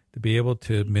to be able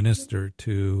to minister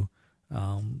to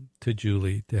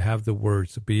Julie, to have the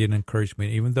words, to be an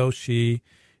encouragement, even though she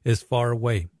is far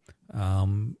away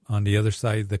on the other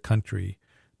side of the country.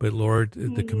 But Lord,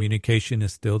 the communication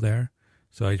is still there.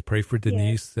 So I pray for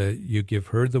Denise that you give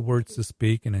her the words to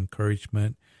speak and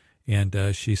encouragement,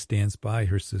 and she stands by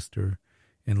her sister.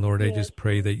 And Lord, I just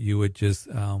pray that you would just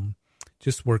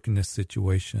work in this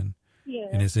situation.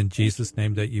 And it's in Jesus'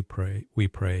 name that we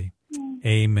pray.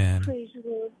 Amen. Praise the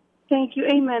Lord. Thank you.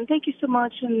 Amen. Thank you so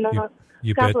much. And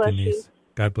you God bet, bless Denise. you.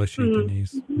 God bless you,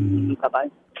 Denise. Bye-bye.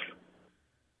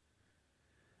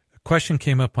 A question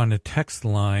came up on the text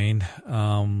line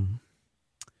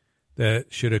that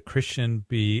should a Christian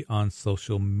be on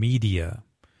social media?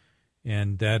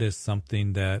 And that is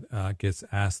something that gets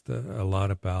asked a lot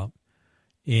about.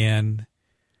 And,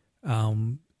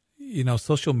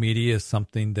 social media is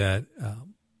something that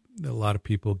a lot of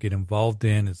people get involved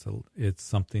in. It's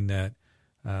something that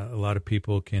a lot of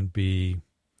people can be,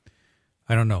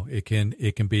 I don't know, it can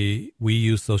be, we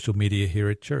use social media here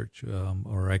at church,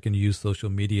 or I can use social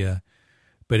media,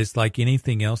 but it's like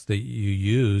anything else that you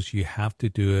use, you have to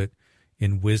do it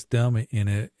in wisdom,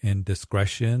 in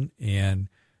discretion, and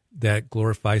that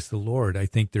glorifies the Lord. I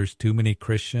think there's too many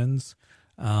Christians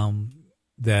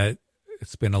that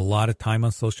spend a lot of time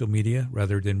on social media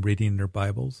rather than reading their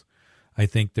Bibles. I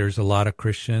think there's a lot of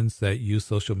Christians that use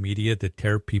social media to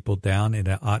tear people down, and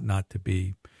it ought not to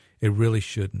be. It really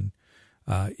shouldn't.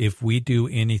 If we do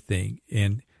anything,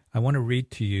 and I want to read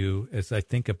to you as I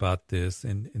think about this,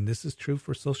 and this is true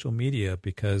for social media,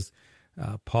 because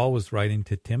Paul was writing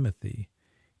to Timothy,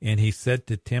 and he said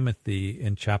to Timothy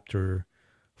in chapter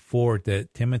 4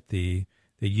 that Timothy,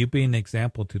 that you be an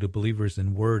example to the believers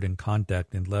in word and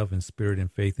conduct and love and spirit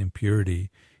and faith and purity.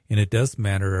 And it does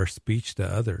matter our speech to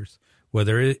others,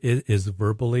 whether it is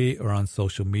verbally or on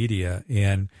social media.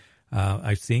 And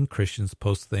I've seen Christians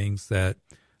post things that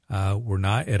were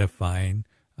not edifying,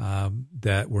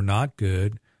 that were not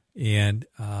good, and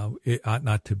it ought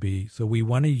not to be. So we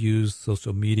want to use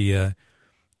social media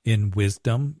in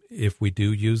wisdom if we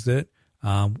do use it.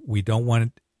 We don't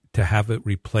want to have it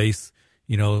replace,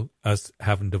 us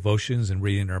having devotions and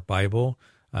reading our Bible.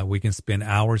 We can spend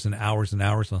hours and hours and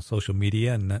hours on social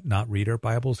media and not read our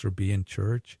Bibles or be in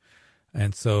church.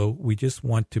 And so we just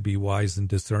want to be wise and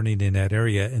discerning in that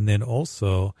area. And then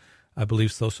also, I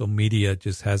believe social media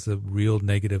just has a real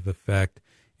negative effect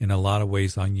in a lot of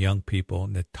ways on young people.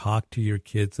 And to talk to your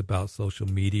kids about social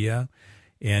media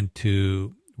and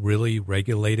to really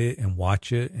regulate it and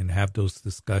watch it and have those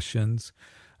discussions,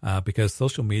 because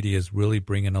social media is really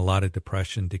bringing a lot of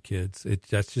depression to kids.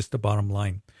 That's just the bottom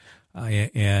line.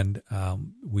 And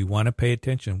we want to pay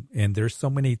attention. And there's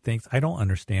so many things. I don't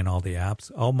understand all the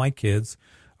apps. All my kids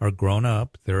are grown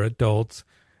up. They're adults.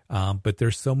 But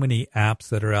there's so many apps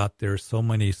that are out there, so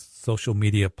many social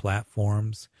media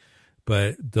platforms.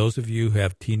 But those of you who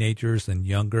have teenagers and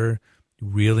younger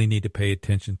really need to pay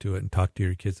attention to it and talk to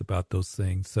your kids about those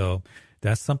things. So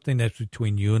that's something that's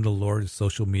between you and the Lord, is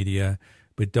social media.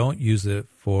 But don't use it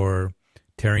for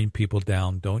tearing people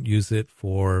down. Don't use it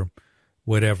for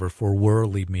whatever, for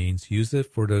worldly means. Use it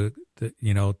for to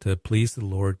please the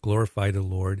Lord, glorify the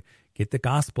Lord, get the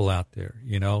gospel out there,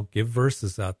 give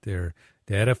verses out there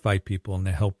to edify people and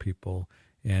to help people.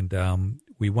 And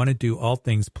we want to do all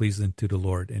things pleasing to the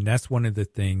Lord. And that's one of the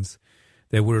things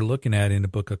that we're looking at in the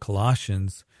book of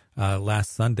Colossians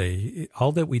last Sunday.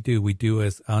 All that we do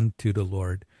as unto the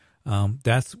Lord.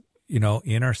 That's,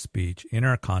 in our speech, in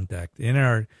our conduct, in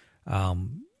our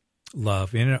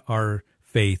love, in our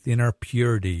faith, in our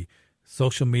purity,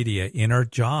 social media, in our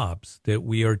jobs, that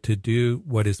we are to do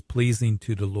what is pleasing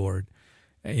to the Lord.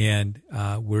 And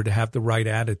we're to have the right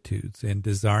attitudes and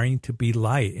desiring to be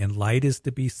light, and light is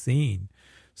to be seen.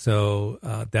 So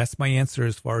that's my answer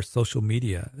as far as social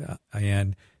media.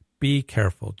 And be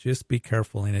careful. Just be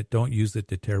careful in it. Don't use it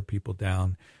to tear people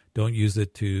down. Don't use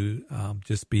it to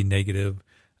just be negative.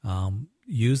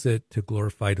 Use it to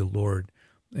glorify the Lord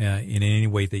in any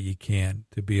way that you can,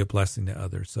 to be a blessing to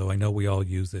others. So I know we all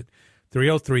use it.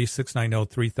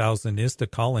 303-690-3000 is the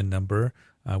call-in number.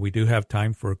 We do have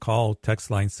time for a call. Text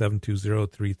line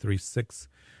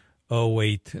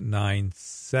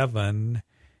 720-336-0897.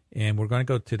 And we're going to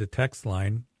go to the text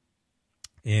line.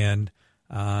 And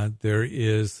there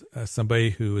is somebody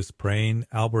who is praying,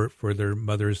 Albert, for their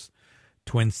mother's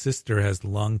twin sister has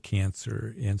lung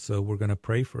cancer, and so we're going to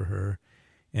pray for her.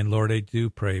 And Lord, I do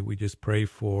pray. We just pray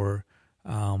for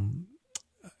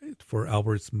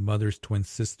Albert's mother's twin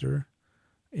sister,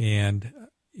 and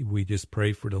we just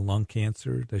pray for the lung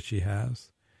cancer that she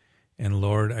has. And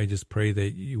Lord, I just pray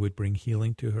that you would bring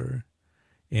healing to her,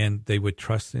 and they would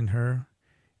trust in her.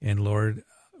 And Lord,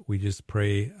 we just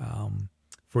pray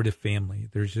for the family.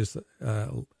 There's just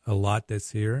a lot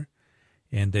that's here,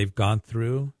 and they've gone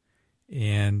through.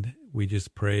 And we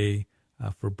just pray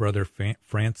for Brother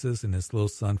Francis and his little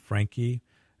son Frankie.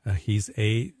 He's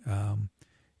 8.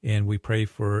 And we pray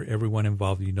for everyone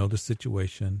involved. You know the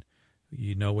situation.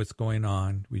 You know what's going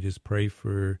on. We just pray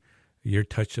for your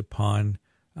touch upon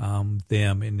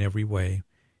them in every way.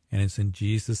 And it's in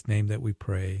Jesus' name that we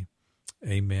pray.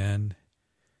 Amen.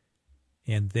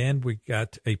 And then we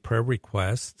got a prayer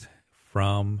request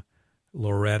from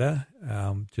Loretta.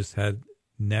 Just had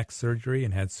neck surgery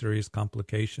and had serious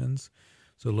complications.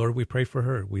 So, Lord, we pray for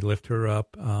her. We lift her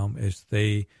up as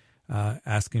they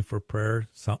asking for prayer,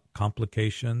 some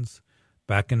complications.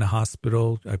 Back in the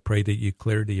hospital, I pray that you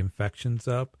clear the infections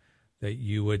up, that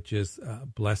you would just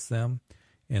bless them,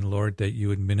 and, Lord, that you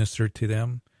would minister to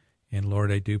them. And,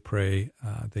 Lord, I do pray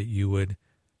that you would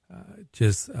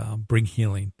just bring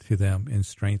healing to them and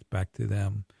strength back to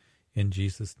them in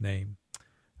Jesus' name.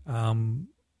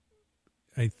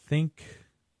 I think,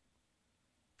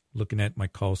 looking at my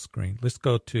call screen, let's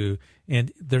go to,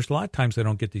 and there's a lot of times I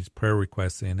don't get these prayer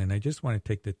requests in, and I just want to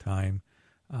take the time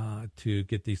to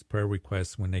get these prayer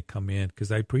requests when they come in,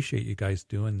 because I appreciate you guys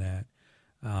doing that.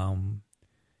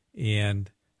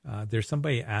 And there's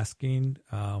somebody asking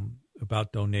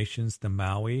about donations to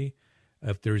Maui.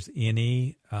 If there's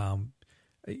any,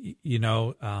 you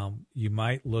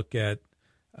might look at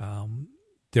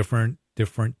different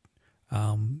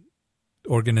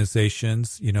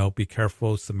organizations. Be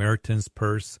careful. Samaritan's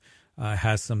Purse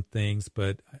has some things,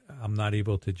 but I'm not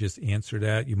able to just answer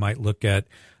that. You might look at,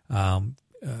 I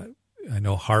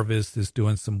know Harvest is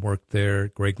doing some work there.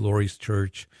 Greg Laurie's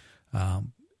church,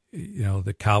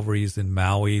 the Calvary's in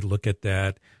Maui. Look at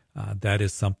that. That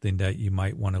is something that you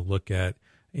might want to look at.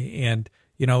 And,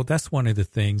 that's one of the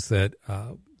things that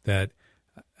the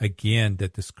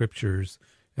scriptures,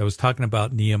 I was talking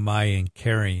about Nehemiah and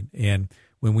caring. And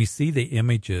when we see the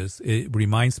images, it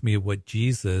reminds me of what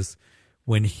Jesus,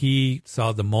 when he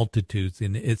saw the multitudes,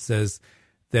 and it says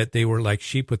that they were like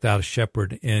sheep without a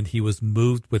shepherd, and he was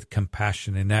moved with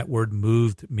compassion. And that word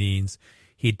moved means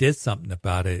he did something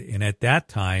about it. And at that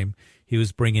time, he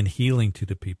was bringing healing to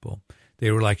the people.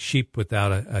 They were like sheep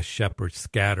without a shepherd,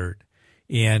 scattered.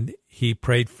 And he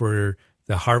prayed for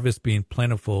the harvest being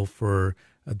plentiful, for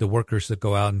the workers to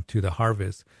go out into the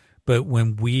harvest. But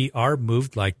when we are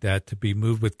moved like that, to be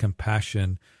moved with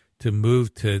compassion, to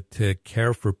move to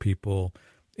care for people,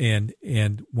 and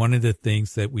one of the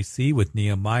things that we see with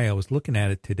Nehemiah, I was looking at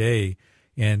it today,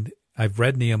 and I've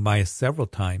read Nehemiah several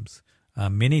times,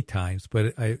 many times,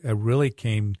 but I really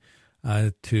came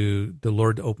to the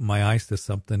Lord to open my eyes to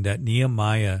something, that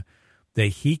Nehemiah, that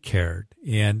he cared,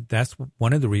 and that's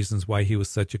one of the reasons why he was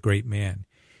such a great man.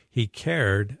 He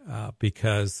cared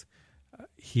because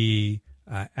he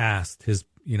asked his,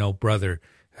 brother,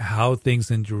 how are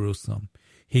things in Jerusalem?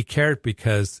 He cared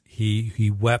because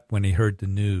he wept when he heard the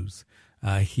news.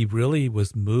 He really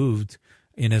was moved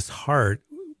in his heart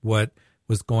what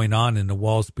was going on in the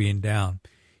walls being down.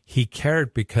 He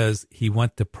cared because he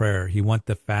went to prayer. He went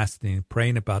to fasting,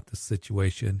 praying about the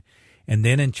situation. And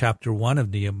then in chapter 1 of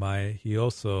Nehemiah, he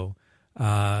also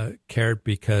cared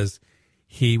because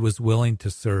he was willing to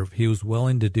serve. He was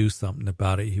willing to do something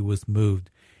about it. He was moved.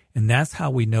 And that's how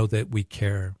we know that we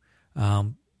care.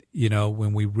 When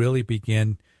we really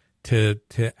begin to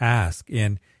ask,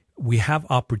 and we have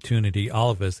opportunity,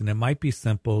 all of us, and it might be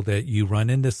simple that you run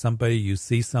into somebody, you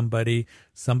see somebody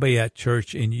at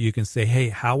church, and you can say, hey,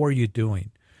 how are you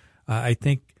doing?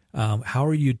 How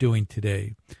are you doing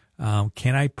today?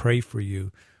 Can I pray for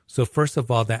you? So first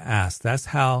of all, that ask, that's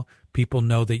how people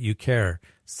know that you care.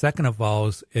 Second of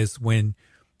all is when,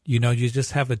 you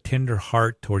just have a tender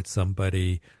heart towards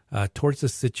somebody, towards a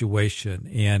situation,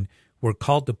 and we're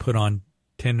called to put on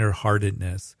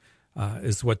tender-heartedness,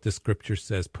 is what the scripture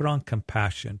says. Put on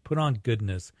compassion, put on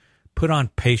goodness, put on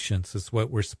patience is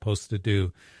what we're supposed to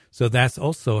do. So that's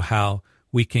also how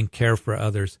we can care for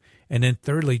others. And then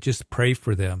thirdly, just pray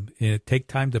for them. Take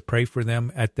time to pray for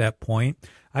them at that point.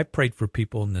 I prayed for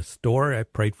people in the store. I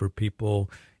prayed for people,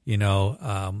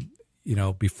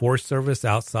 before service,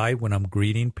 outside when I'm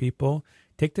greeting people.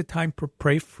 Take the time to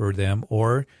pray for them,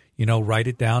 or, write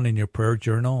it down in your prayer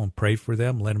journal and pray for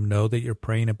them. Let them know that you're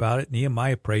praying about it.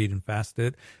 Nehemiah prayed and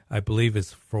fasted. I believe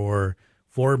it's for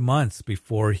 4 months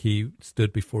before he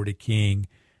stood before the king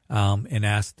and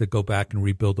asked to go back and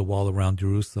rebuild the wall around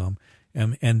Jerusalem.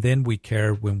 And then we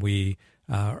care when we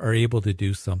are able to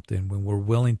do something, when we're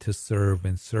willing to serve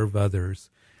and serve others.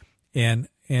 And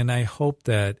I hope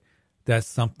that that's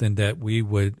something that we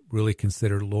would really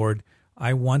consider. Lord,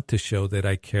 I want to show that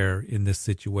I care in this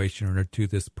situation or to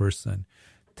this person,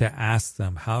 to ask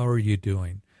them, how are you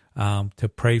doing? To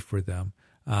pray for them,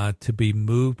 to be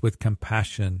moved with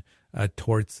compassion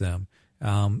towards them,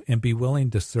 and be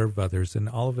willing to serve others. And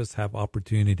all of us have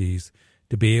opportunities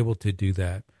to be able to do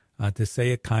that, to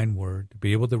say a kind word, to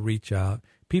be able to reach out.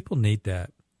 People need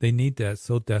that. They need that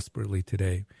so desperately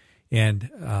today. And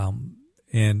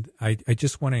I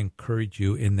just want to encourage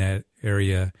you in that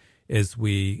area as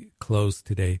we close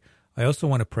today. I also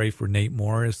want to pray for Nate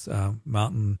Morris,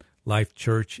 Mountain Life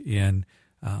Church in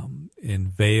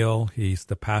Vail. He's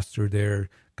the pastor there.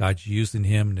 God's using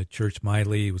him in the church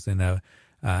mightily. He was in a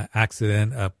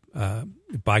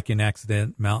biking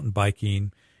accident, mountain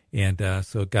biking, and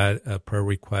so got a prayer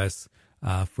request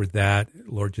for that.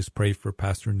 Lord, just pray for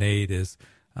Pastor Nate as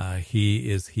he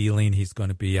is healing. He's going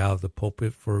to be out of the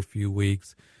pulpit for a few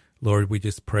weeks. Lord, we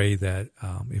just pray that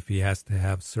if he has to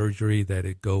have surgery, that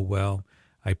it go well.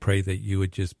 I pray that you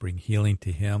would just bring healing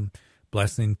to him,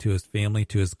 blessing to his family,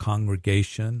 to his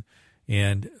congregation.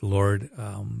 And Lord,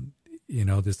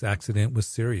 this accident was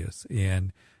serious.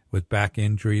 And with back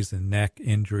injuries and neck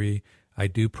injury, I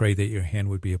do pray that your hand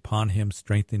would be upon him,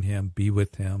 strengthen him, be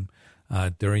with him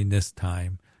during this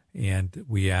time. And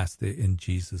we ask it in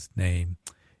Jesus' name.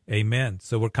 Amen.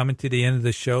 So we're coming to the end of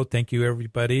the show. Thank you,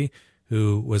 everybody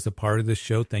who was a part of the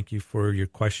show. Thank you for your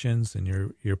questions and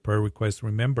your prayer requests.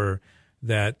 Remember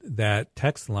that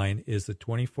text line is a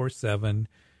 24/7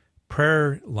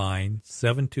 prayer line,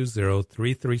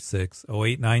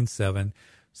 720-336-0897.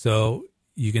 So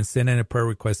you can send in a prayer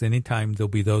request anytime. There'll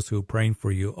be those who are praying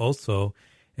for you. Also,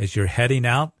 as you're heading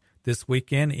out this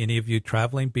weekend, any of you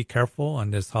traveling, be careful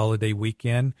on this holiday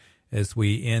weekend as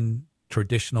we end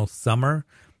traditional summer.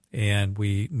 And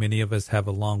many of us have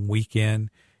a long weekend,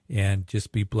 and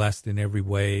just be blessed in every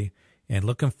way. And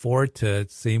looking forward to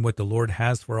seeing what the Lord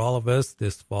has for all of us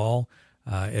this fall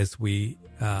as we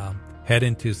head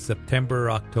into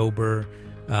September, October.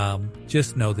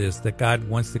 Just know this, that God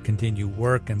wants to continue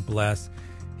work and bless.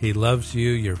 He loves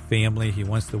you, your family. He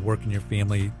wants to work in your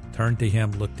family. Turn to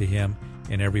him, look to him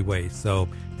in every way. So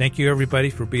thank you, everybody,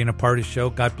 for being a part of the show.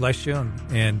 God bless you,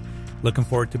 and looking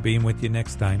forward to being with you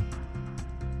next time.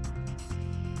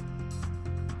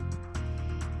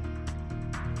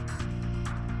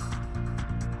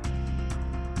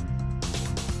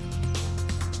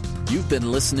 You've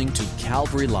been listening to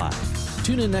Calvary Live.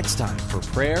 Tune in next time for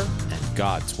prayer and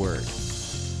God's Word.